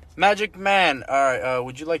 Magic Man. All right.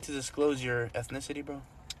 Would you like to disclose your ethnicity, bro?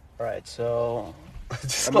 All right. So,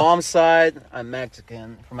 my mom's side, I'm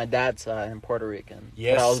Mexican. From my dad's side, I'm Puerto Rican.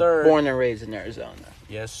 Yes, but I was sir. born and raised in Arizona.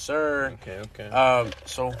 Yes, sir. Okay.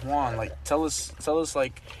 So Juan, like, tell us,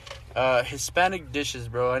 like, Hispanic dishes,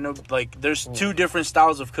 bro. I know, like, there's two different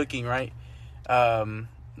styles of cooking, right?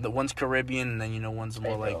 The one's Caribbean, and then one's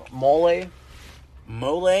more like mole.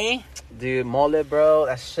 Mole, dude, mole, bro.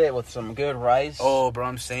 That shit with some good rice. Oh, bro,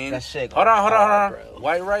 I'm saying that shit. Hold on. Bro.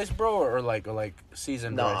 White rice, bro, or like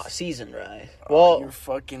seasoned rice? Nah, seasoned rice. Well, you're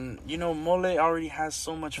fucking. Mole already has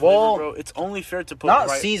so much flavor, bro. It's only fair to put not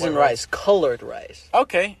seasoned rice, colored rice.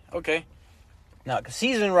 Okay. No, because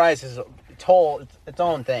seasoned rice is its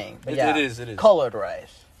own thing. But it is. Colored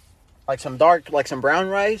rice. Like some brown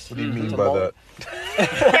rice. What do you mean by that?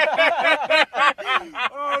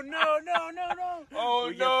 Oh, no. Oh,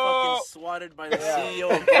 we get fucking swatted by the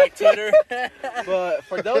CEO of Black Twitter. But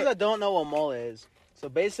for those that don't know what mole is, so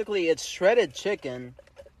basically it's shredded chicken,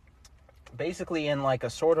 basically in like a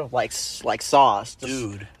sort of like sauce.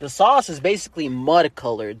 Dude. The sauce is basically mud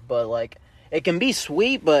colored, but like it can be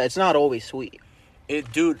sweet, but it's not always sweet.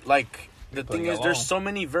 The thing is, there's so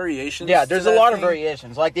many variations. Yeah, there's a lot of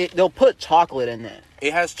variations. Like they'll put chocolate in it.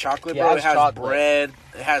 It has chocolate, bro. It has bread.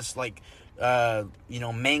 It has like,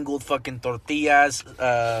 mangled fucking tortillas,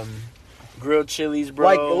 grilled chilies,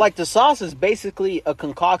 bro. Like the sauce is basically a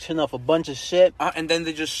concoction of a bunch of shit, and then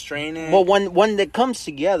they just strain it. But when it comes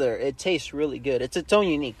together, it tastes really good. It's its own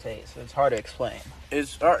unique taste. It's hard to explain.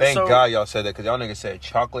 Thank God y'all said that, because y'all niggas said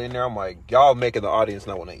chocolate in there. I'm like, y'all making the audience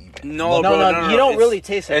not want to eat it. No, you don't really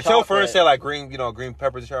taste it. Until first said like green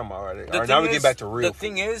peppers and shit. I'm like, all right. Now we get back to real. The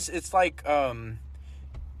thing is, it's like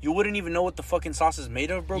you wouldn't even know what the fucking sauce is made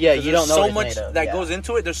of, bro. Yeah, you don't know so much that goes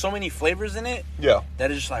into it. There's so many flavors in it. Yeah,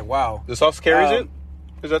 that is just like, wow. The sauce carries it.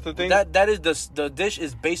 Is that the thing? That is the dish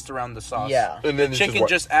is based around the sauce. Yeah, and then the chicken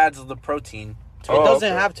just adds the protein. It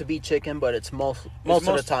doesn't have to be chicken, but it's most of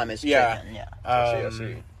the time it's chicken. Yeah. I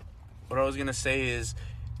see. What I was gonna say is,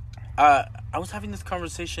 I was having this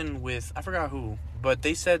conversation with, I forgot who, but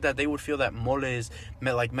they said that they would feel that mole is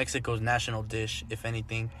like Mexico's national dish, if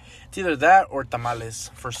anything. It's either that or tamales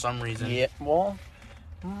for some reason. Yeah, well,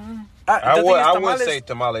 I would say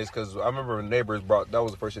tamales, because I remember neighbors that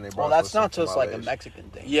was the first thing they brought. Well, that's not just like a Mexican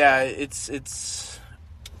thing. Yeah, it's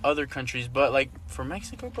other countries, but like for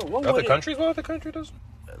Mexico, bro, what other countries? What other country does?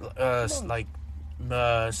 Like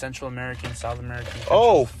Central American, South American countries.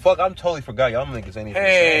 Oh fuck! I'm totally forgot. Y'all niggas ain't even.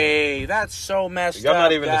 Hey, that's so messed up. Y'all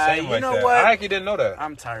not even the same. You know that. what? I actually didn't know that.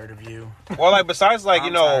 I'm tired of you. Well, like besides like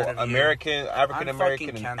American, African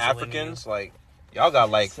American, and Africans, like y'all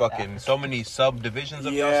got like fucking so many subdivisions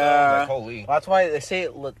of yourselves. Like holy. Well, that's why they say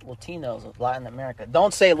Latinos, Latin America.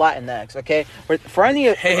 Don't say Latinx, okay? For any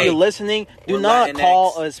of you listening, do not Latinx.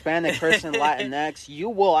 Call a Hispanic person Latinx. You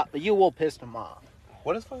will piss them off.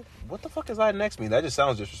 What the fuck does Latinx mean? That just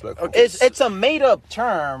sounds disrespectful. Okay. It's a made up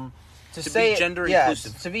term to say be gender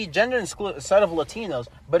inclusive. To be gender inclusive instead of Latinos.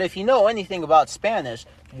 But if you know anything about Spanish,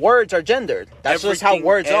 words are gendered. That's just how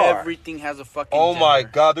words are. Everything has a fucking Oh gender. my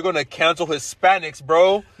God, they're gonna cancel Hispanics,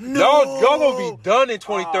 bro. No. Y'all gonna be done in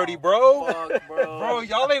 2030, bro. Fuck, bro. Bro,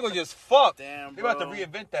 y'all ain't gonna just fuck. Damn, bro. They about to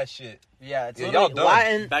reinvent that shit. Yeah, it's y'all done.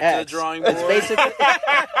 Latin Back X. to the drawing board. It's basically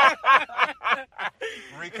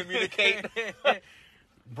recommunicate.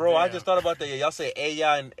 Bro, I just thought about that. Y'all say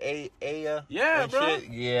ella and aya. Yeah, and bro. Shit.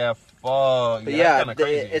 Yeah, fuck. But yeah, that's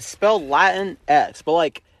crazy. It's spelled Latin X, but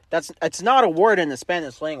like it's not a word in the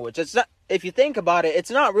Spanish language. It's not. If you think about it, it's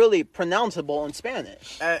not really pronounceable in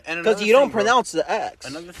Spanish because you don't pronounce the X.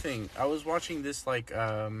 Another thing, I was watching this there's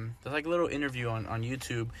like a little interview on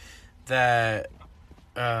YouTube that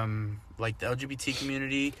like the LGBT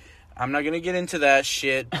community. I'm not gonna get into that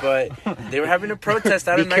shit, but they were having a protest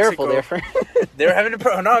out in Mexico. Be careful, there, friend. They were having a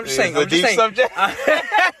No, I'm just saying. It's a deep subject.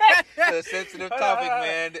 It's a sensitive topic,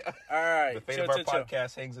 man. All right. The fate of our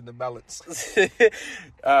podcast hangs in the balance.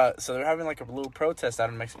 So they're having like a little protest out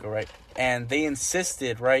in Mexico, right? And they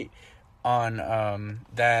insisted, right, on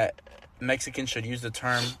that Mexicans should use the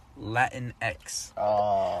term Latinx.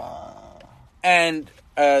 And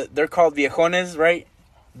they're called viejones, right?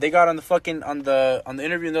 They got on the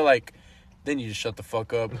interview and they're like, they need to shut the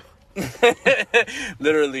fuck up.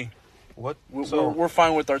 Literally. What? We're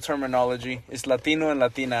fine with our terminology. It's Latino and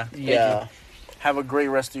Latina. Yeah. Have a great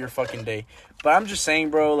rest of your fucking day. But I'm just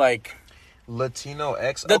saying, bro, like, Latino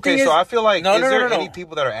X. Okay, so I feel like is there any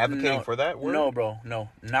people that are advocating for that word? No, bro. No,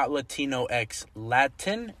 not Latino X.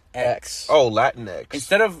 Latin X. Oh, Latin X.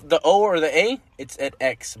 Instead of the O or the A, it's at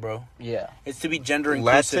X, bro. Yeah. It's to be gender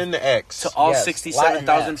inclusive. Latin X. To all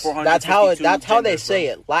 67,400. That's how they say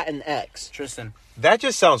it. Latin X. Tristan. That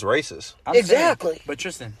just sounds racist. Exactly. But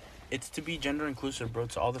Tristan, it's to be gender inclusive, bro,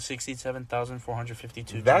 to all the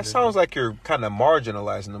 67,452. That sounds like you're kind of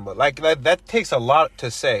marginalizing them, but like that takes a lot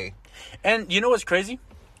to say. And you know what's crazy?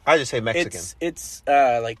 I just say Mexican. It's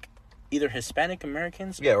like either Hispanic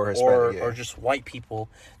Americans, or Hispanic, or just white people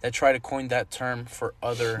that try to coin that term for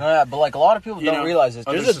other. No, but like a lot of people don't realize this.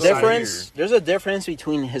 There's a difference. There's a difference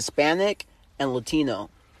between Hispanic and Latino.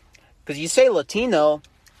 Because you say Latino,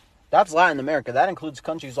 that's Latin America. That includes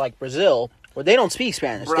countries like Brazil, where they don't speak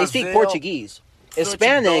Spanish. They speak Portuguese.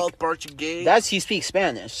 Hispanic, that's you speak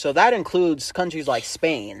Spanish. So that includes countries like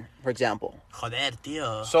Spain, for example. Joder,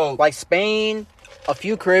 tío. So like Spain, a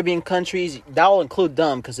few Caribbean countries, that will include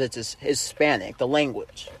them because it's Hispanic, the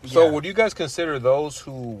language. So would you guys consider those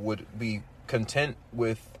who would be content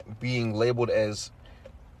with being labeled as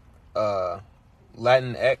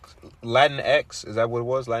Latin X? Is that what it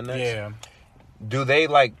was? Latin X? Yeah. Do they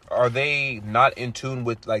are they not in tune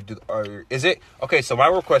with is it okay? So my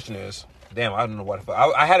real question is, damn, I don't know what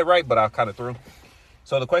I had it right, but I kind of threw.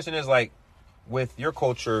 So the question is with your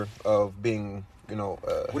culture of being, what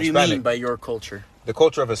Hispanic, do you mean by your culture? The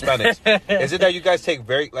culture of Hispanics. Is it that you guys take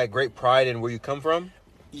very great pride in where you come from?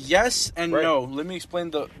 Yes and no. Let me explain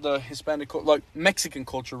the Hispanic Mexican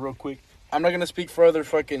culture real quick. I'm not gonna speak for other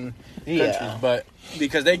fucking countries, but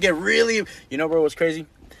because they get really, bro, what's crazy?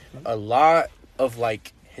 A lot of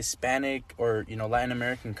Hispanic or Latin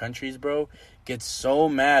American countries, bro, get so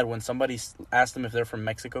mad when somebody asks them if they're from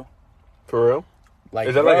Mexico. For real?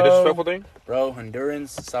 Is that a disrespectful thing? Bro,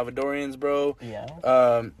 Hondurans, Salvadorians, bro.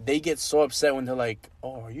 Yeah. They get so upset when they're like,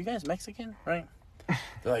 "Oh, are you guys Mexican?" Right?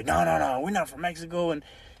 They're like, "No, we're not from Mexico." And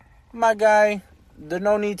my guy, there's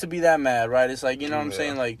no need to be that mad, right? It's like, what I'm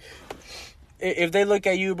saying? Like, if they look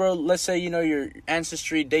at you, bro, let's say, your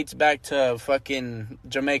ancestry dates back to fucking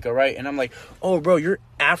Jamaica, right? And I'm like, "Oh, bro, you're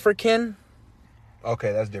African?"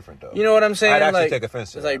 Okay, that's different, though. You know what I'm saying? I'd actually take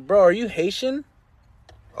offense to that. It's like, bro, are you Haitian?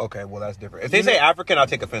 Okay, well, that's different. If they say African, I'll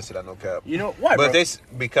take offense to that, no cap. You know why, but bro?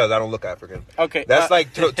 Because I don't look African. Okay. That's hey,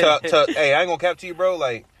 I ain't gonna cap to you, bro.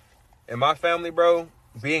 Like, in my family, bro,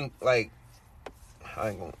 being, I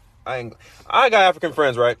got African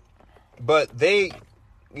friends, right? But they,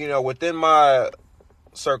 within my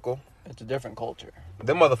circle. It's a different culture.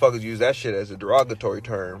 Them motherfuckers use that shit as a derogatory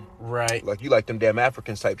term. Right. Like, you like them damn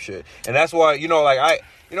Africans type shit. And that's why, I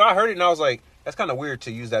heard it and I was like, that's kind of weird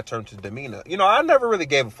to use that term to demeanor. I never really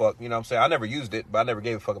gave a fuck. You know what I'm saying? I never used it, but I never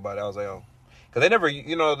gave a fuck about it. I was like, oh. Because they never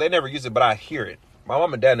use it, but I hear it. My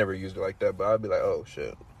mom and dad never used it like that, but I'd be like, oh,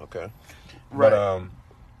 shit. Okay. Right. But,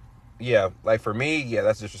 yeah, for me,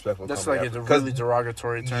 that's disrespectful. That's a really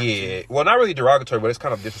derogatory term. Yeah. Well, not really derogatory, but it's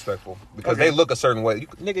kind of disrespectful. Because they look a certain way.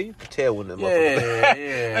 You can tell when them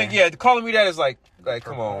motherfuckers. Yeah. Calling me that is like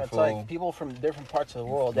come on, it's fool. like people from different parts of the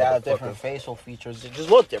world that have different facial features. They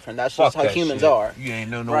just look different. That's just how humans are. You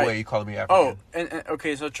ain't no way you calling me African. Oh, and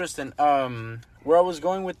okay, so Tristan, where I was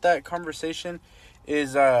going with that conversation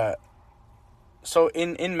is, so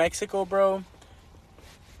in Mexico, bro,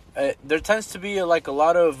 there tends to be a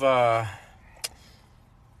lot of,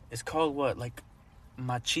 it's called what,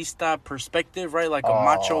 machista perspective, right? Like a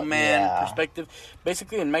macho man perspective.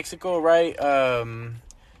 Basically in Mexico, right,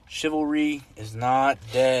 chivalry is not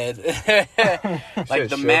dead.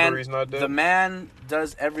 The man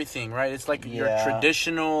does everything, right? It's like your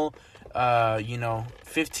traditional,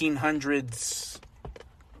 1500s,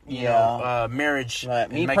 marriage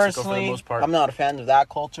in Mexico for the most part. I'm not a fan of that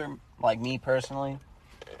culture. Like me personally,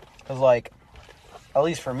 because at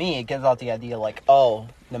least for me, it gives out the idea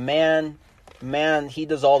the man, he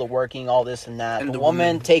does all the working, all this and that. And the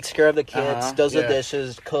woman takes care of the kids, does the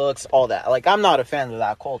dishes, cooks, all that. I'm not a fan of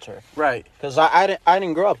that culture. Right. Because I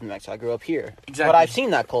didn't grow up in Mexico. I grew up here. Exactly. But I've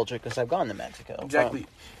seen that culture because I've gone to Mexico. Exactly.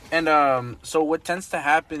 And so what tends to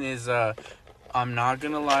happen is, I'm not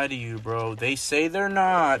going to lie to you, bro. They say they're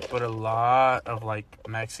not, but a lot of,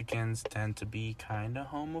 Mexicans tend to be kind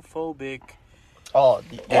of homophobic. Oh,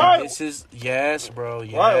 why? Yes, bro.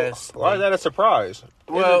 Yes. Why is that a surprise?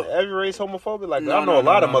 Well, isn't every race homophobic? I know a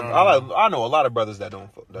lot of brothers that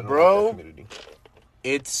don't. Bro, like that community.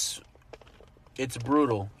 It's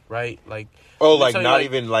brutal, right? Not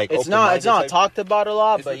even it's not talked about a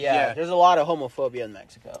lot, but there's a lot of homophobia in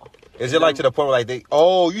Mexico. Is it to the point where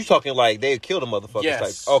you talking they killed a motherfucker?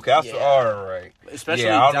 Yes. Okay, I feel all right. Especially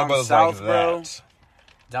down south, bro.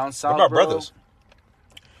 Down south, what about bro? brothers?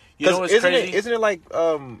 You know what's crazy? Isn't it like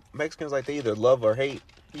Mexicans, like, they either love or hate?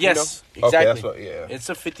 Yes, you know? exactly. Okay, that's what, yeah. It's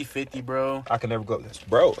a 50-50, bro. I can never go.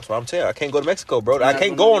 Bro, that's what I'm saying. I can't go to Mexico, bro. I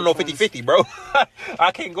can't go on no 50-50, bro.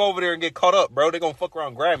 I can't go over there and get caught up, bro. They gonna fuck around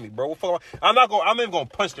and grab me, bro. I'm even gonna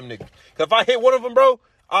punch them niggas. Cause if I hit one of them, bro,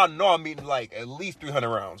 I know I'm eating like at least 300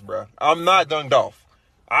 rounds, bro. I'm not dunked off.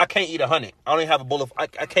 I can't eat 100. I don't even have a bullet. I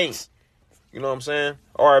can't. You know what I'm saying?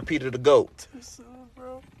 R.I.P. to the GOAT. Too soon,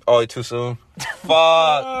 bro. Oh, too soon?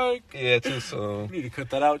 Fuck. Yeah, too soon. We need to cut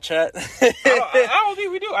that out, chat. I don't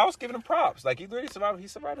think we do. I was giving him props. Like, he survived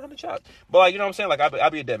 100 shots. But, like, you know what I'm saying? Like,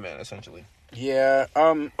 I'd be a dead man, essentially. Yeah.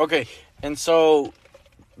 Okay. And so,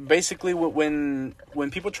 basically, when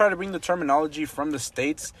people try to bring the terminology from the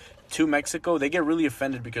States to Mexico, they get really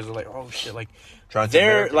offended because they're like, oh, shit. Like,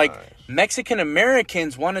 they're, like, Mexican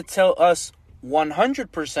Americans want to tell us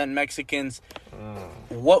 100% Mexicans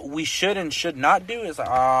what we should and should not do. Is like,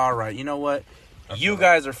 all right, you know what? You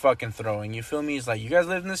guys are fucking throwing. You feel me? It's like, you guys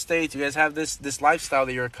live in the States. You guys have this lifestyle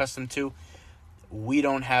that you're accustomed to. We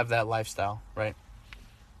don't have that lifestyle, right?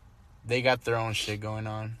 They got their own shit going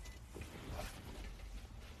on.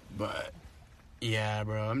 But, yeah,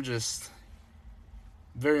 bro, I'm just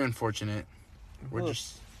very unfortunate.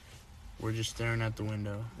 We're just staring at the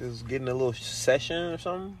window. Just getting a little session or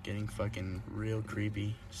something? Getting fucking real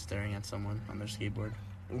creepy, staring at someone on their skateboard.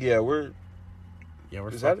 Yeah, we're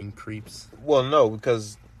fucking creeps. Well, no,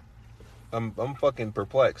 because I'm fucking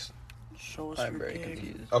perplexed. Show us I'm very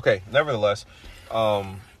confused. Okay, nevertheless,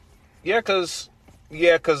 because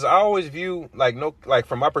I always view like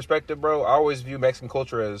from my perspective, bro. I always view Mexican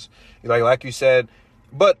culture as like you said,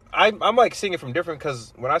 but I'm like seeing it from different,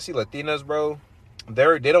 because when I see Latinas, bro,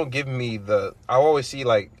 they don't give me I always see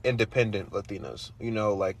like independent Latinas, you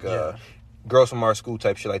know, like girls from our school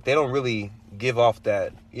type shit. Like, they don't really give off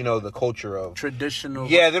that, you know, the culture of traditional.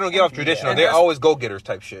 Yeah, they don't give off traditional. They're always go-getters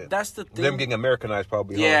type shit. That's the thing. Them getting Americanized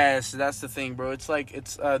probably. Yes, that's the thing, bro. It's like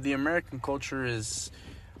the American culture is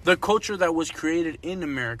the culture that was created in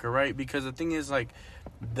America, right? Because the thing is, like,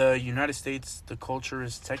 the United States, the culture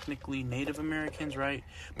is technically Native Americans, right?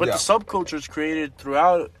 But the subculture is created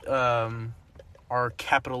throughout our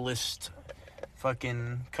capitalist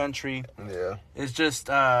fucking country. Yeah. It's just,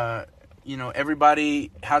 you know,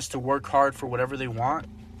 everybody has to work hard for whatever they want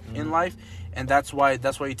in life. And that's why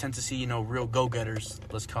you tend to see, you know, real go-getters,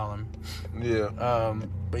 let's call them. Yeah.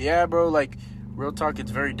 But yeah, bro, like, real talk,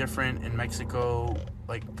 it's very different in Mexico,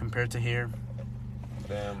 like, compared to here.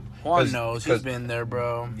 Damn. Juan knows. He's been there,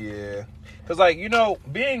 bro. Yeah. Because, like, you know,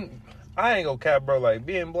 I ain't gonna cap, bro, like,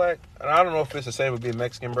 being black, and I don't know if it's the same with being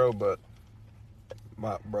Mexican, bro, but,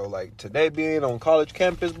 bro, like, today being on college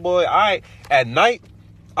campus, boy, at night,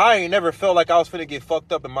 I ain't never felt like I was finna get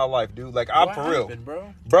fucked up in my life, dude. Like, I'm for real.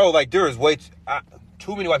 Bro, like, there is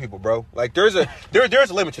too many white people, bro. Like, there's a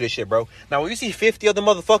limit to this shit, bro. Now, when you see 50 of the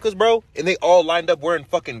motherfuckers, bro, and they all lined up wearing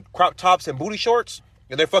fucking crop tops and booty shorts,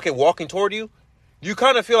 and they're fucking walking toward you, you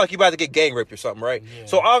kind of feel like you about to get gang raped or something, right? Yeah.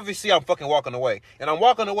 So obviously I'm fucking walking away. And I'm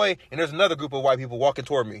walking away, and there's another group of white people walking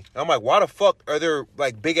toward me. And I'm like, why the fuck are there,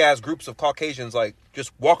 like, big-ass groups of Caucasians, like,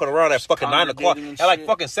 just walking around at fucking 9 o'clock? At, like,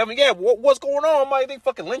 fucking 7? Yeah, what's going on? I'm like, they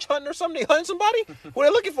fucking lynch hunting or something? They hunting somebody? What are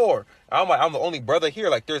they looking for? I'm like, I'm the only brother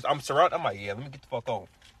here. Like, I'm surrounded. I'm like, yeah, let me get the fuck on.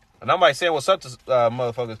 And I'm like saying what's up to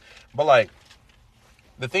motherfuckers. But, like,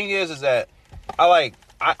 the thing is that I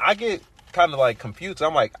get kind of like confused.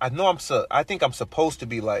 I'm like, I think I'm supposed to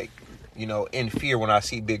be like, you know, in fear when I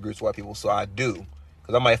see big groups of white people, so I do.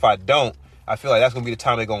 Because I'm like, if I don't, I feel like that's gonna be the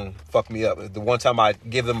time they're gonna fuck me up. The one time I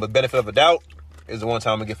give them the benefit of a doubt is the one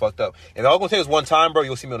time I'm gonna get fucked up. And all I'm gonna say is one time, bro,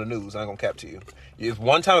 you'll see me on the news. I ain't gonna cap to you. If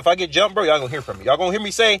one time, if I get jumped, bro, y'all gonna hear from me. Y'all gonna hear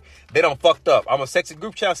me say they done fucked up. I'm a sexy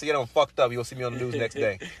group chat, so you done fucked up. You'll see me on the news next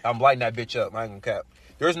day. I'm lighting that bitch up. I ain't gonna cap.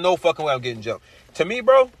 There's no fucking way I'm getting jumped. To me,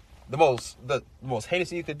 bro, the most heinous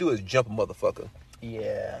thing you can do is jump a motherfucker.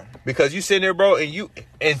 Yeah. Because you sitting there, bro,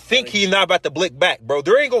 and think he not about to blick back, bro.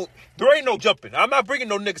 There ain't no jumping. I'm not bringing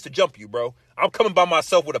no niggas to jump you, bro. I'm coming by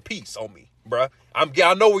myself with a piece on me, bro. I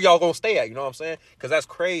know where y'all gonna stay at. You know what I'm saying? Because that's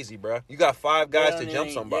crazy, bro. You got 5 guys to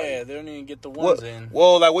jump somebody. Yeah, they don't even get the ones in.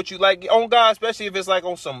 Well, like what you like on God, especially if it's like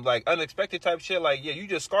on some like unexpected type shit. Like, yeah, you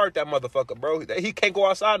just scarred that motherfucker, bro. He can't go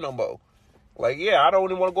outside no more. Like, yeah, I don't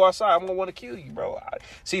even want to go outside. I'm gonna want to kill you, bro.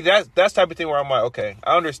 See, that's type of thing where I'm like, okay,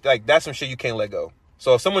 I understand. Like, that's some shit you can't let go.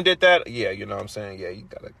 So if someone did that, yeah, you know what I'm saying? Yeah, you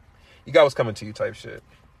got what's coming to you type shit.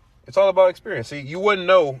 It's all about experience. See, you wouldn't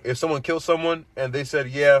know if someone killed someone and they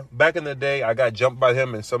said, yeah, back in the day, I got jumped by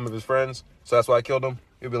him and some of his friends, so that's why I killed him.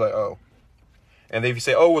 You'll be like, oh. And if you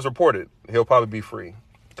say, oh, it was reported, he'll probably be free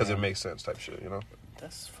because it makes sense type shit, you know?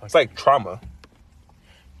 That's fucking... It's like trauma.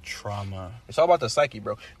 Trauma. It's all about the psyche,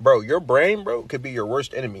 bro. Bro, your brain, bro, could be your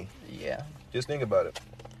worst enemy. Yeah. Just think about it.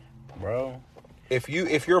 Bro. If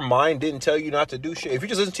your mind didn't tell you not to do shit, if you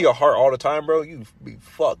just listen to your heart all the time, bro, you'd be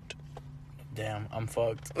fucked. Damn, I'm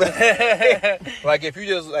fucked. Like, if you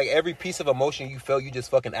just, like, every piece of emotion you felt, you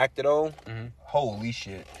just fucking acted on, holy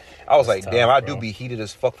shit. I was like, tough, damn, I bro. do be heated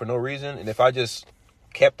as fuck for no reason. And if I just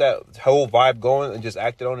kept that whole vibe going and just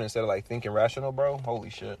acted on it instead of, like, thinking rational, bro, holy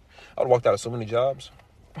shit. I'd walked out of so many jobs.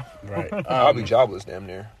 Right. I'll be jobless damn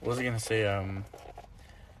near. What was I gonna say?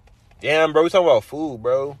 Damn, bro, we talking about food,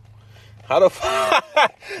 bro. How the fuck?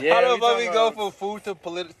 Yeah, how the we fuck we talking go about- from food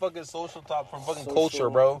to fucking social talk from fucking culture,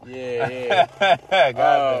 bro? Yeah. God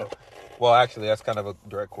damn. Well, actually, that's kind of a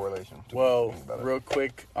direct correlation. Well, real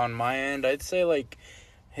quick on my end, I'd say like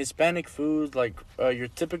Hispanic food, like your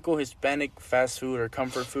typical Hispanic fast food or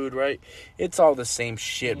comfort food, right? It's all the same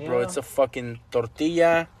shit, bro. Yeah. It's a fucking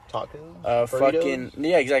tortilla. Tacos. Fucking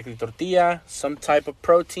yeah, exactly. Tortilla, some type of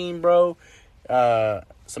protein, bro.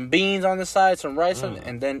 Some beans on the side, some rice,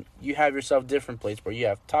 and then you have yourself different plates, bro. You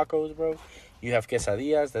have tacos, bro. You have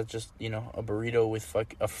quesadillas. That's just a burrito with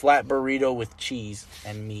a flat burrito with cheese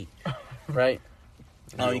and meat, right?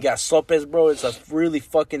 You got sopes, bro. It's a really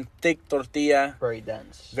fucking thick tortilla,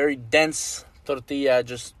 Very dense tortilla.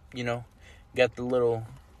 Just got the little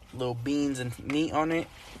beans and meat on it.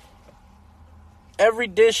 Every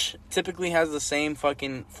dish typically has the same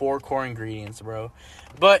fucking 4 core ingredients, bro.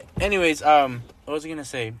 But anyways, what was I gonna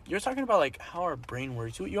say? You're talking about like how our brain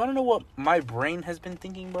works. You wanna know what my brain has been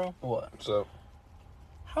thinking, bro? What? So,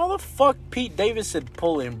 How the fuck Pete Davidson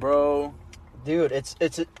pulling, bro? Dude, it's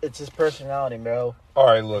his personality, bro. all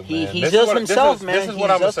right, look, man. He This does is what- himself, man. This is He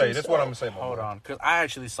what I'm gonna does say. This is what I'm gonna himself. say, my Hold boy. on, because I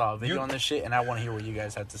actually saw a video on this shit, and I want to hear what you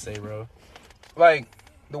guys had to say, bro. Like,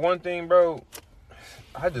 the one thing, bro,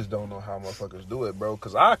 I just don't know how motherfuckers do it, bro.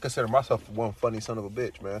 Because I consider myself one funny son of a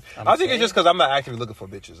bitch, man. I think it's just because I'm not actively looking for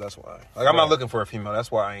bitches. That's why. Like, I'm not looking for a female.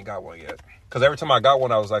 That's why I ain't got one yet. Because every time I got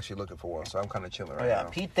one, I was actually looking for one. So I'm kind of chilling right now.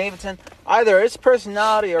 Pete Davidson. Either it's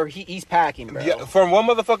personality or he's packing, bro. Yeah, from one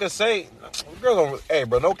motherfucker say, girls don't. Hey,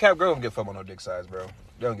 bro, no cap. Girls don't give a fuck about no dick size, bro.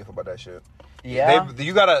 They don't give a fuck about that shit. Yeah.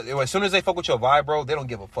 You gotta. As soon as they fuck with your vibe, bro, they don't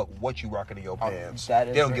give a fuck what you rocking in your pants. that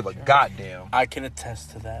is They don't give a goddamn. I can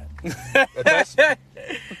attest to that. Attest?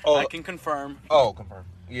 Oh, I can confirm. Oh, confirm.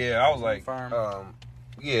 Yeah, I was like, Confirm.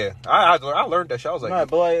 yeah, I learned that shit. I was like, No,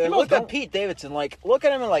 but like, females look at don't- Pete Davidson. Like, look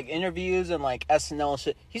at him in like interviews and like SNL and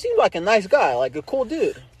shit. He seems like a nice guy, like a cool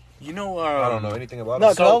dude. You know, I don't know anything about No,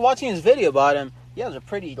 it. because I was watching his video about him. He has a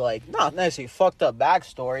pretty like not necessarily fucked up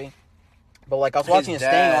backstory, but like I was watching his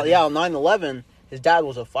dad- thing. On 9/11, his dad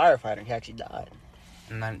was a firefighter. And he actually died.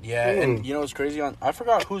 And then, and you know what's crazy? I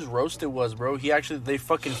forgot whose roast it was, bro. They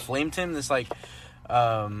fucking flamed him. This like,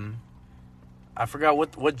 I forgot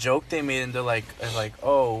what joke they made, and they're like,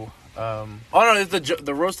 oh no, it's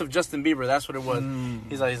the roast of Justin Bieber. That's what it was.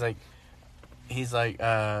 He's like,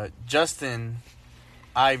 Justin,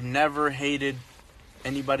 I've never hated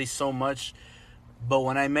anybody so much, but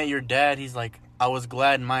when I met your dad, he's like, I was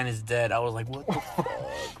glad mine is dead. I was like, what the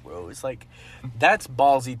fuck, bro? It's like, that's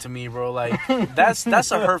ballsy to me, bro. Like, that's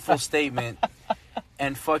a hurtful statement.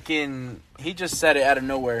 And fucking, he just said it out of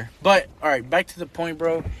nowhere. But, all right, back to the point,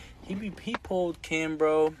 bro. He pulled Kim,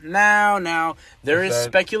 bro. Now, there is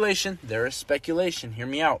speculation. There is speculation. Hear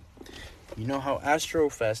me out. You know how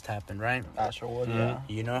Astrofest happened, right? Astrowood, yeah.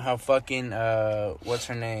 You know how fucking, what's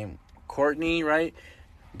her name? Courtney, right?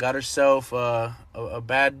 Got herself a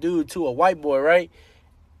bad dude, too, a white boy, right?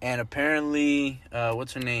 And apparently,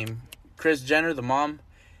 what's her name? Kris Jenner, the mom,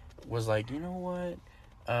 was like, you know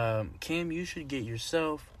what? Kim, you should get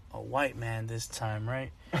yourself a white man this time,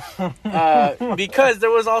 right? Because there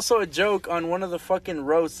was also a joke on one of the fucking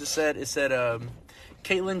roasts that said,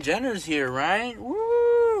 Caitlyn Jenner's here, right?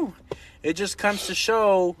 Woo! It just comes to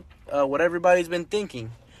show what everybody's been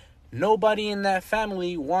thinking. Nobody in that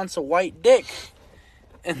family wants a white dick.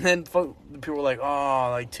 And then people were like, oh,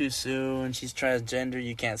 like, too soon. She's transgender.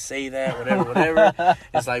 You can't say that. Whatever.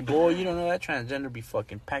 It's like, boy, you don't know that transgender be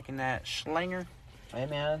fucking packing that schlanger. Hey,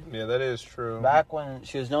 man. Yeah, that is true. Back when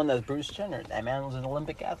she was known as Bruce Jenner, that man was an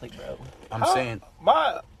Olympic athlete, bro. I'm saying.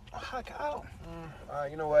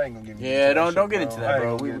 You know what? I ain't gonna get into Yeah, that don't get into that,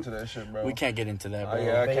 bro. Get into that shit, bro. We can't get into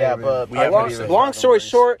that, bro. Long story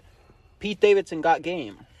short, Pete Davidson got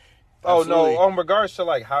game. Oh Absolutely. no! Regards to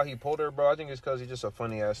like how he pulled her, bro, I think it's because he's just a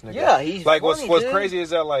funny ass nigga. Yeah, he's like funny, what's dude. crazy is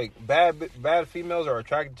that like bad females are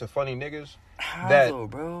attracted to funny niggas. How that though,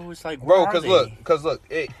 bro? It's like, bro, because look,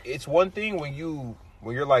 it's one thing when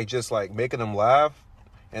you're like just like making them laugh,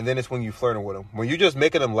 and then it's when you flirting with them. When you just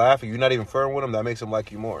making them laugh and you're not even flirting with them, that makes them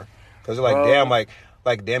like you more. Because they're like, Bro. damn, like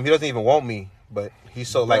damn, he doesn't even want me, But he's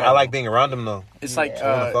so like I like being around him though. It's like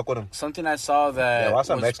I wanna fuck with him. Something I saw that. Yeah, what's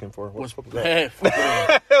that Mexican for? What the fuck was that?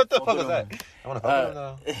 What the fuck was that? I wanna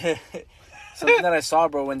fuck with him though. Something that I saw,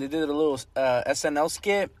 bro, when they did a little SNL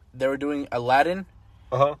skit, they were doing Aladdin,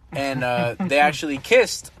 and they actually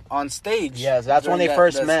kissed on stage. Yes, that's when they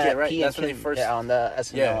first met. Skit, right? That's when they first on the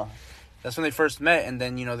SNL. Yeah. That's when they first met, and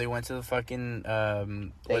then they went to the fucking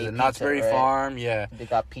was it Knott's Berry Farm? Yeah, they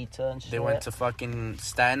got pizza and shit. They went to fucking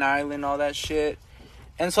Staten Island, all that shit,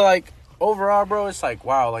 and so like overall, bro, it's like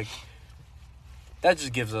wow, like that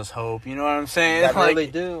just gives us hope. You know what I'm saying? That like, really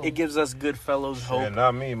do. It gives us good fellows hope. Yeah,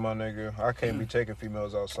 not me, my nigga. I can't be taking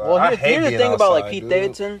females outside. Well, I hate here's the thing outside, about like Pete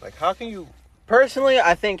Davidson. Like, how can you? Personally,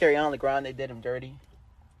 I think Ariana Grande did him dirty.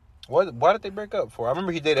 What? Why did they break up for? I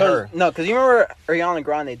remember he dated her. No, because you remember Ariana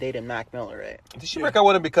Grande dated Mac Miller, right? Did she break up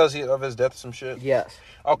with him because of his death or some shit? Yes.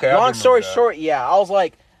 Okay. Long story short, yeah. I was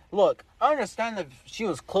like, look, I understand that she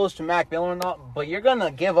was close to Mac Miller or not, but you're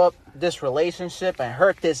gonna give up this relationship and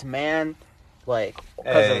hurt this man, like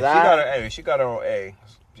because of that. She got her own.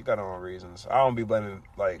 She got her own reasons. I don't be blaming.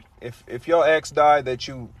 Like, if your ex died that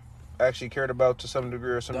you actually cared about to some degree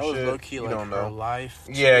or some shit. That was low-key, you like, don't know. her life.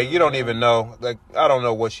 Yeah, you don't even know. Like, I don't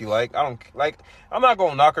know what she like. I'm not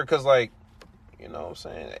gonna knock her because, like, you know what I'm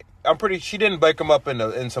saying? I'm pretty, she didn't break him up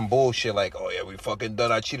in some bullshit like, oh yeah, we fucking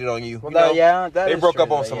done, I cheated on you. Well, they broke up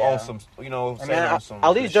on some, you know, at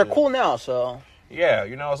least they're cool now, so. Yeah,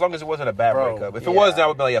 you know, as long as it wasn't a bad breakup. If it was, I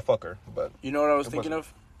would be like, yeah, fuck her. But you know what I was thinking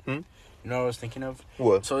of? You know what I was thinking of?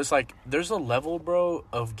 What? So it's like, there's a level, bro,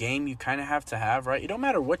 of game you kind of have to have, right? It don't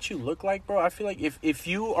matter what you look like, bro. I feel like if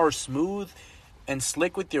you are smooth and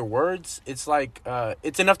slick with your words, it's like,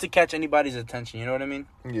 it's enough to catch anybody's attention. You know what I mean?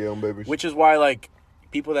 Yeah, baby. Which is why, like,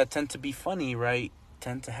 people that tend to be funny, right,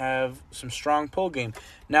 tend to have some strong pull game.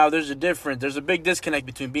 Now, there's a big disconnect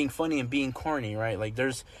between being funny and being corny, right? Like,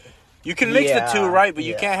 you can mix the two, right? But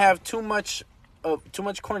you can't have too much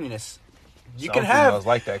corniness. You can have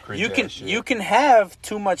like that you can have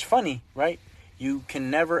too much funny, right? You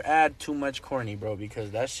can never add too much corny, bro,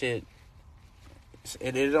 because that shit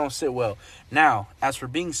it don't sit well. Now, as for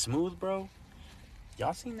being smooth, bro,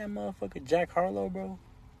 y'all seen that motherfucker Jack Harlow, bro?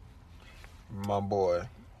 My boy.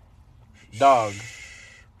 Dog.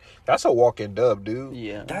 That's a walking dub, dude.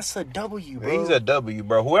 Yeah. That's a W, bro. He's a W,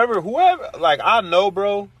 bro. Whoever, like, I know,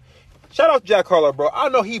 bro. Shout out to Jack Harlow, bro. I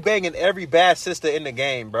know he banging every bad sister in the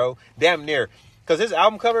game, bro. Damn near. Because his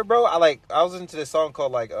album cover, bro, I was into this song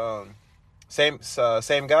called, like, Same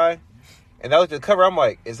Guy. And that was the cover. I'm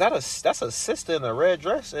like, that's a sister in a red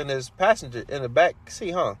dress in his passenger in the back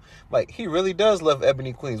seat, huh? Like, he really does love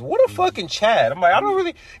Ebony Queens. What a fucking Chad. I'm like, I don't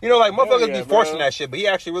really, like, motherfuckers be forcing that shit, but he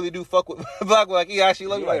actually really do fuck with black, like, he actually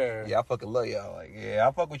love you. Like, yeah, I fucking love y'all. Like, yeah,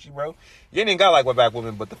 I fuck with you, bro. You ain't got like what black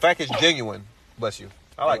women, but the fact is genuine. Bless you.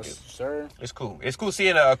 I like it. Sir. It's cool. It's cool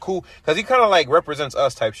seeing a cool, because he kind of like represents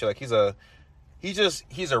us type shit. Like, he's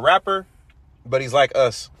a rapper, but he's like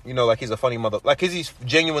us. Like, he's a funny mother. Like, he's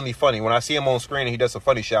genuinely funny. When I see him on screen and he does some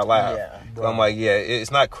funny shit, I laugh. Yeah, so I'm like, yeah,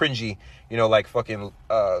 it's not cringy. Like fucking,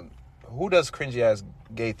 who does cringy ass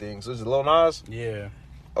gay things? Is it Lil Nas? Yeah.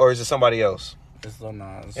 Or is it somebody else? It's Lil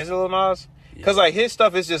Nas. Is it Lil Nas? Because, like, his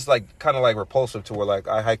stuff is just, like, kind of, like, repulsive to where, like,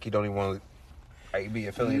 I hikey don't even want to. Like, be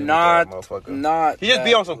affiliated with that motherfucker. He just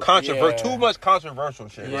be on some too much controversial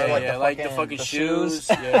shit. Yeah, right? Like the fucking shoes.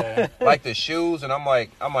 Yeah. Like the shoes, and I'm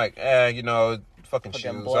like, fucking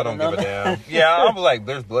shoes. I don't give a damn. Yeah, I'm like,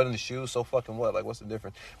 there's blood in the shoes, so fucking what? Like, what's the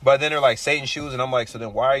difference? But then they're like Satan shoes, and I'm like, so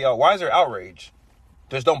then why is there outrage?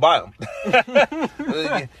 Just don't buy them.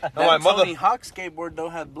 Tony Hawk skateboard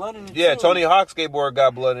don't have blood in it. Yeah, too. Tony Hawk skateboard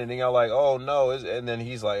got blood in it. And y'all like, oh no, and then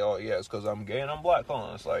he's like, oh yeah, it's because I'm gay and I'm black.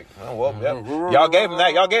 It's like, oh well, yep. Y'all gave him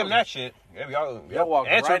that. Y'all gave him that shit. Yep, y'all walked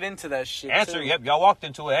right into that shit. Answer. Too. Yep, y'all walked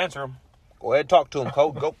into it. Answer him. Go ahead, talk to him,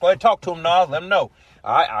 Cole. Go ahead, talk to him, Nas. Let him know.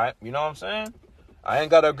 I, you know what I'm saying? I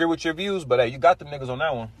ain't gotta agree with your views, but hey, you got them niggas on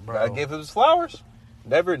that one. Bro. Gotta give him his flowers.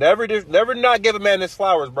 Never not give a man his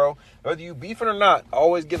flowers, bro. Whether you beefing or not,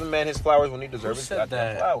 always give a man his flowers when he deserves his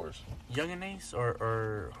goddamn flowers. Young and Ace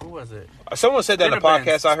or who was it? Someone said that in the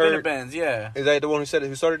podcast. I heard. Spinner Benz, yeah. Is that the one who said it?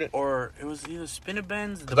 Who started it? Or it was either Spinner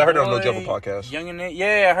Benz. Because I heard it on No Jumper podcast. Young and Ace,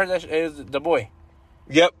 yeah, I heard that. It was the boy.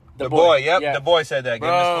 Yep, the boy. Yep, yeah. The boy said that. Give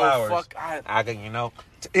him his flowers. Fuck, I can,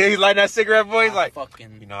 He's like that cigarette boy. He's like,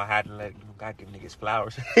 fucking, I had to gotta give niggas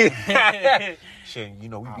flowers. Shit, we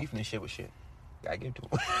beefing this shit with shit. Gotta give to him.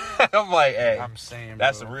 I'm like, hey, I'm saying,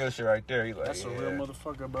 that's bro. the real shit right there. He's like, that's a real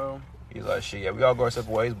motherfucker, bro. He's like, shit, yeah, we all go our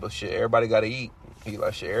separate ways, but shit, everybody gotta eat. He's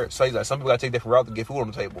like, shit. So he's like, some people gotta take different routes to get food on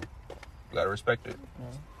the table. You gotta respect it.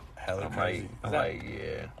 Hella crazy. I'm like,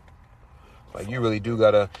 yeah. Like, you really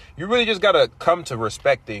just gotta come to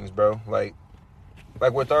respect things, bro. Like,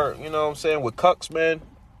 like with our, you know what I'm saying, with cucks, man,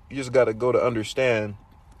 you just got to go to understand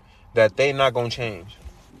that they not going to change.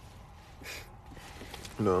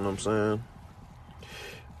 You know what I'm saying?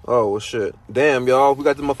 Oh, well, shit. Damn, y'all. We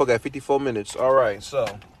got the motherfucker at 54 minutes. All right, so.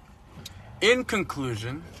 In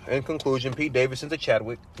conclusion, Pete Davidson's a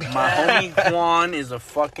Chadwick. My homie Juan is a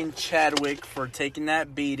fucking Chadwick for taking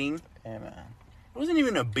that beating. Yeah, man. It wasn't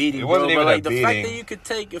even a beating, it wasn't bro. Even but like a beating. The fact that you could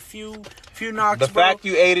take a few knocks, the bro. Fact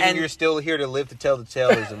you ate it and you're still here to live to tell the tale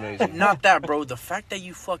is amazing. Not that, bro. The fact that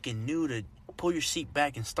you fucking knew to pull your seat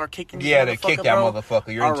back and start kicking. Yeah, to kick that bro.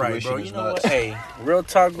 motherfucker. Your intuition is nuts. Hey, real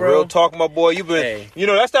talk, bro. Real talk, my boy. You've been, you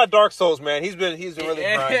know, that's that Dark Souls, man. He's been really grinding.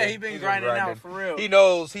 Yeah, he's been grinding out for real. He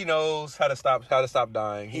knows how to stop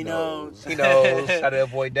dying. He knows how to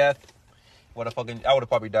avoid death. I would have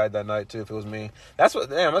probably died that night too if it was me. That's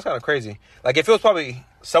kind of crazy. Like if it was probably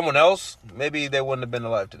someone else, maybe they wouldn't have been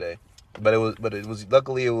alive today. But it was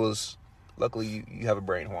luckily you have a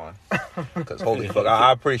brain, Juan. Because holy fuck,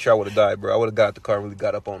 I'm pretty sure I would have died, bro. I would have got out the car and really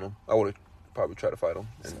got up on him. I would have probably tried to fight him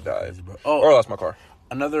and died. Or lost my car.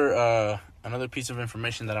 Another piece of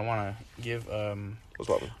information that I want to give.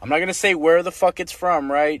 What's up? I'm not gonna say where the fuck it's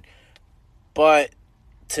from, right? But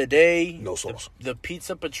today, no sauce. The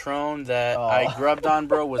pizza Patron that I grubbed on,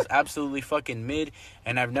 bro, was absolutely fucking mid,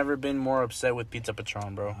 and I've never been more upset with pizza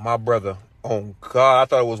Patron, bro. My brother. Oh God, I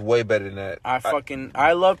thought it was way better than that.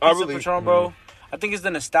 I love pizza Patron, bro. I think it's the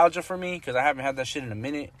nostalgia for me because I haven't had that shit in a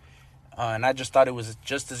minute, and I just thought it was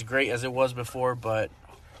just as great as it was before. But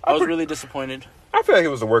I was really disappointed. I feel like it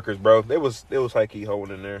was the workers, bro. It was high-key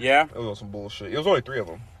holding in there. Yeah? It was on some bullshit. It was only 3 of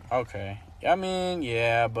them. Okay. I mean,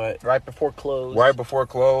 yeah, but Right before close,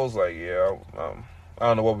 like, yeah, I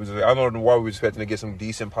don't know what I don't know why we were expecting to get some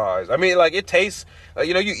decent pies. I mean, like, it tastes,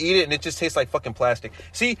 you know, you eat it and it just tastes like fucking plastic.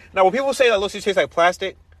 See, now when people say that Lucy tastes like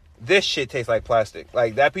plastic, this shit tastes like plastic.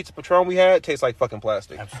 Like, that pizza Patron we had tastes like fucking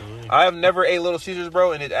plastic. Absolutely. I have never ate Little Caesars,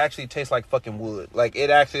 bro, and it actually tastes like fucking wood. Like, it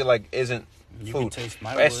actually, like, isn't you food. You can taste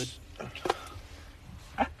my wood.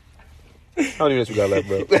 How many minutes we got left,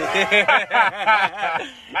 bro?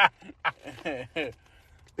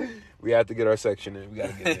 We have to get our section in. We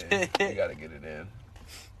gotta get it in.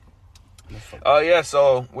 Yeah,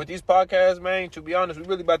 so with these podcasts, man, to be honest, we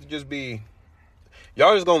really about to just be...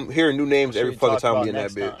 Y'all just gonna hear new names every fucking time we in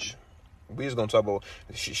that bitch. We just gonna talk about...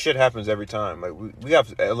 Shit happens every time. Like, we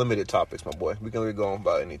have limited topics, my boy. We can really go on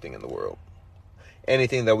about anything in the world.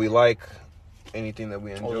 Anything that we like... Anything that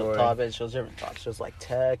we enjoy. Topics, shows different topics. Shows like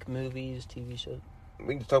tech, movies, TV shows.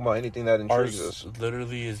 We can talk about anything that intrigues us.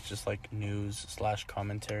 Literally is just like news /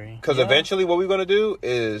 commentary. Because eventually what we're going to do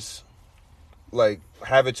is like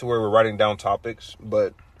have it to where we're writing down topics.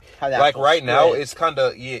 But like right now it's kind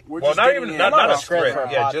of... Well, not even not a script.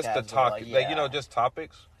 Yeah, just the talk. Like, you know, just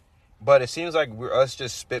topics. But it seems like us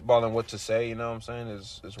just spitballing what to say, you know what I'm saying,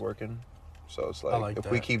 is working. So it's like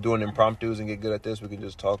if we keep doing impromptus and get good at this, we can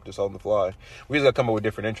just talk just on the fly. We just got to come up with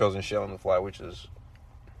different intros and shit on the fly, which is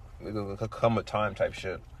come with time type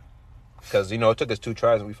shit. Because, you know, it took us 2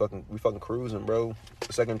 tries and we fucking cruising, bro.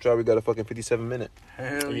 The second try, we got a fucking 57-minute.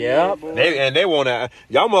 Hell yeah, boy. They want to...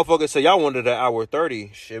 Y'all motherfuckers say y'all wanted an hour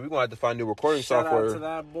 30. Shit, we going to have to find new recording software. Shout out to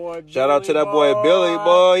that boy, Billy. Shout out to that boy, Billy,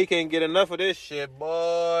 boy. He can't get enough of this shit,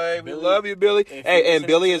 boy. We love you, Billy. Hey, and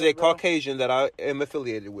Billy is a Caucasian that I am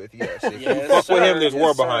affiliated with, yes. If you fuck with him, there's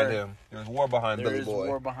war behind him. There's war behind Billy, boy. There's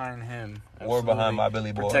war behind him. War behind my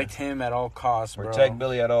Billy, boy. Protect him at all costs, bro. Protect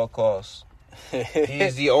Billy at all costs.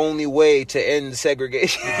 He's the only way to end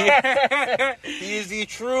segregation. He is the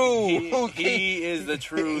true. He is the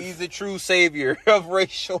truth. He's the true savior of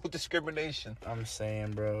racial discrimination. I'm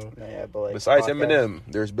saying, bro. Yeah, but besides Eminem,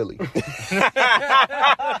 there's Billy.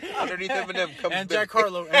 Underneath Eminem comes and Billy. Jack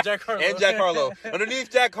Harlow. And Jack Harlow.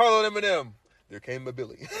 Underneath Jack Harlow and Eminem, there came a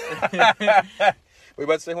Billy. What you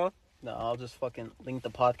about to say, Juan? No, I'll just fucking link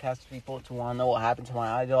the podcast to people to want to know what happened to my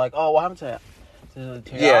eye. They're like, oh, what happened to it?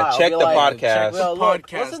 Yeah, check the podcast.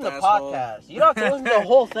 Listen to the podcast. You don't have to listen to the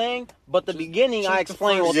whole thing, but the beginning I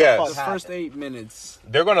explain what the fuck happened. The first 8 minutes.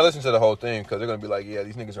 They're going to listen to the whole thing because they're going to be like, yeah,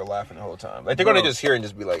 these niggas are laughing the whole time. Like, they're going to just hear and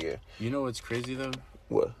just be like, yeah. You know what's crazy, though?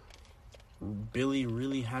 What? Billy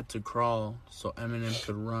really had to crawl so Eminem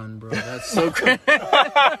could run, bro. That's so crazy.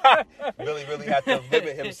 Billy really had to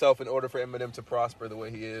limit himself in order for Eminem to prosper the way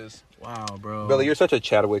he is. Wow, bro. Billy, you're such a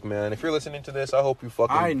Chadwick, man. If you're listening to this, I hope you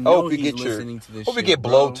fucking... I know hope you he's get listening to this hope shit, you get bro.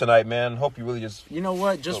 blowed tonight, man. Hope you really just... You know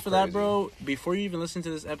what? Just for crazy. that, bro, before you even listen to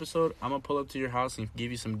this episode, I'm going to pull up to your house and give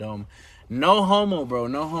you some dome. No homo, bro.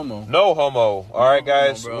 No homo. No homo. All right,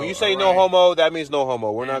 guys. Homo, when you say no homo, that means no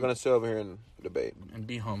homo. We're not going to sit over here and debate. And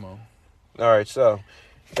be homo. All right, so...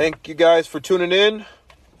 Thank you guys for tuning in.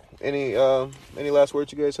 Any last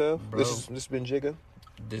words you guys have? Bro. This has been Jigga.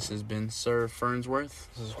 This has been Sir Fernsworth.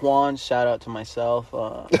 This is Juan. Shout out to myself.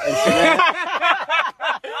 You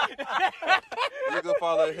can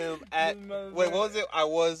follow him at... Wait, what was it? I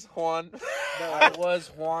was Juan. I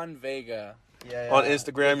was Juan Vega. Yeah. On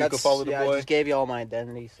Instagram, you can follow the boy. I just gave you all my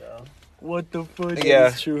identity, so... What the fuck? Yeah.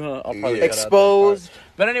 It's true, huh? I'll probably exposed.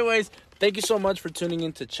 But anyways, thank you so much for tuning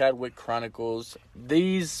into Chadwick Chronicles.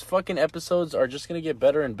 These fucking episodes are just going to get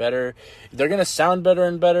better and better. They're going to sound better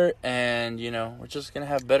and better. And, you know, we're just going to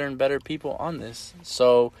have better and better people on this.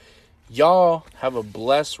 So, y'all have a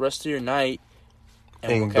blessed rest of your night.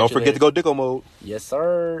 And don't forget to go Dicko mode. Yes,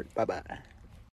 sir. Bye-bye.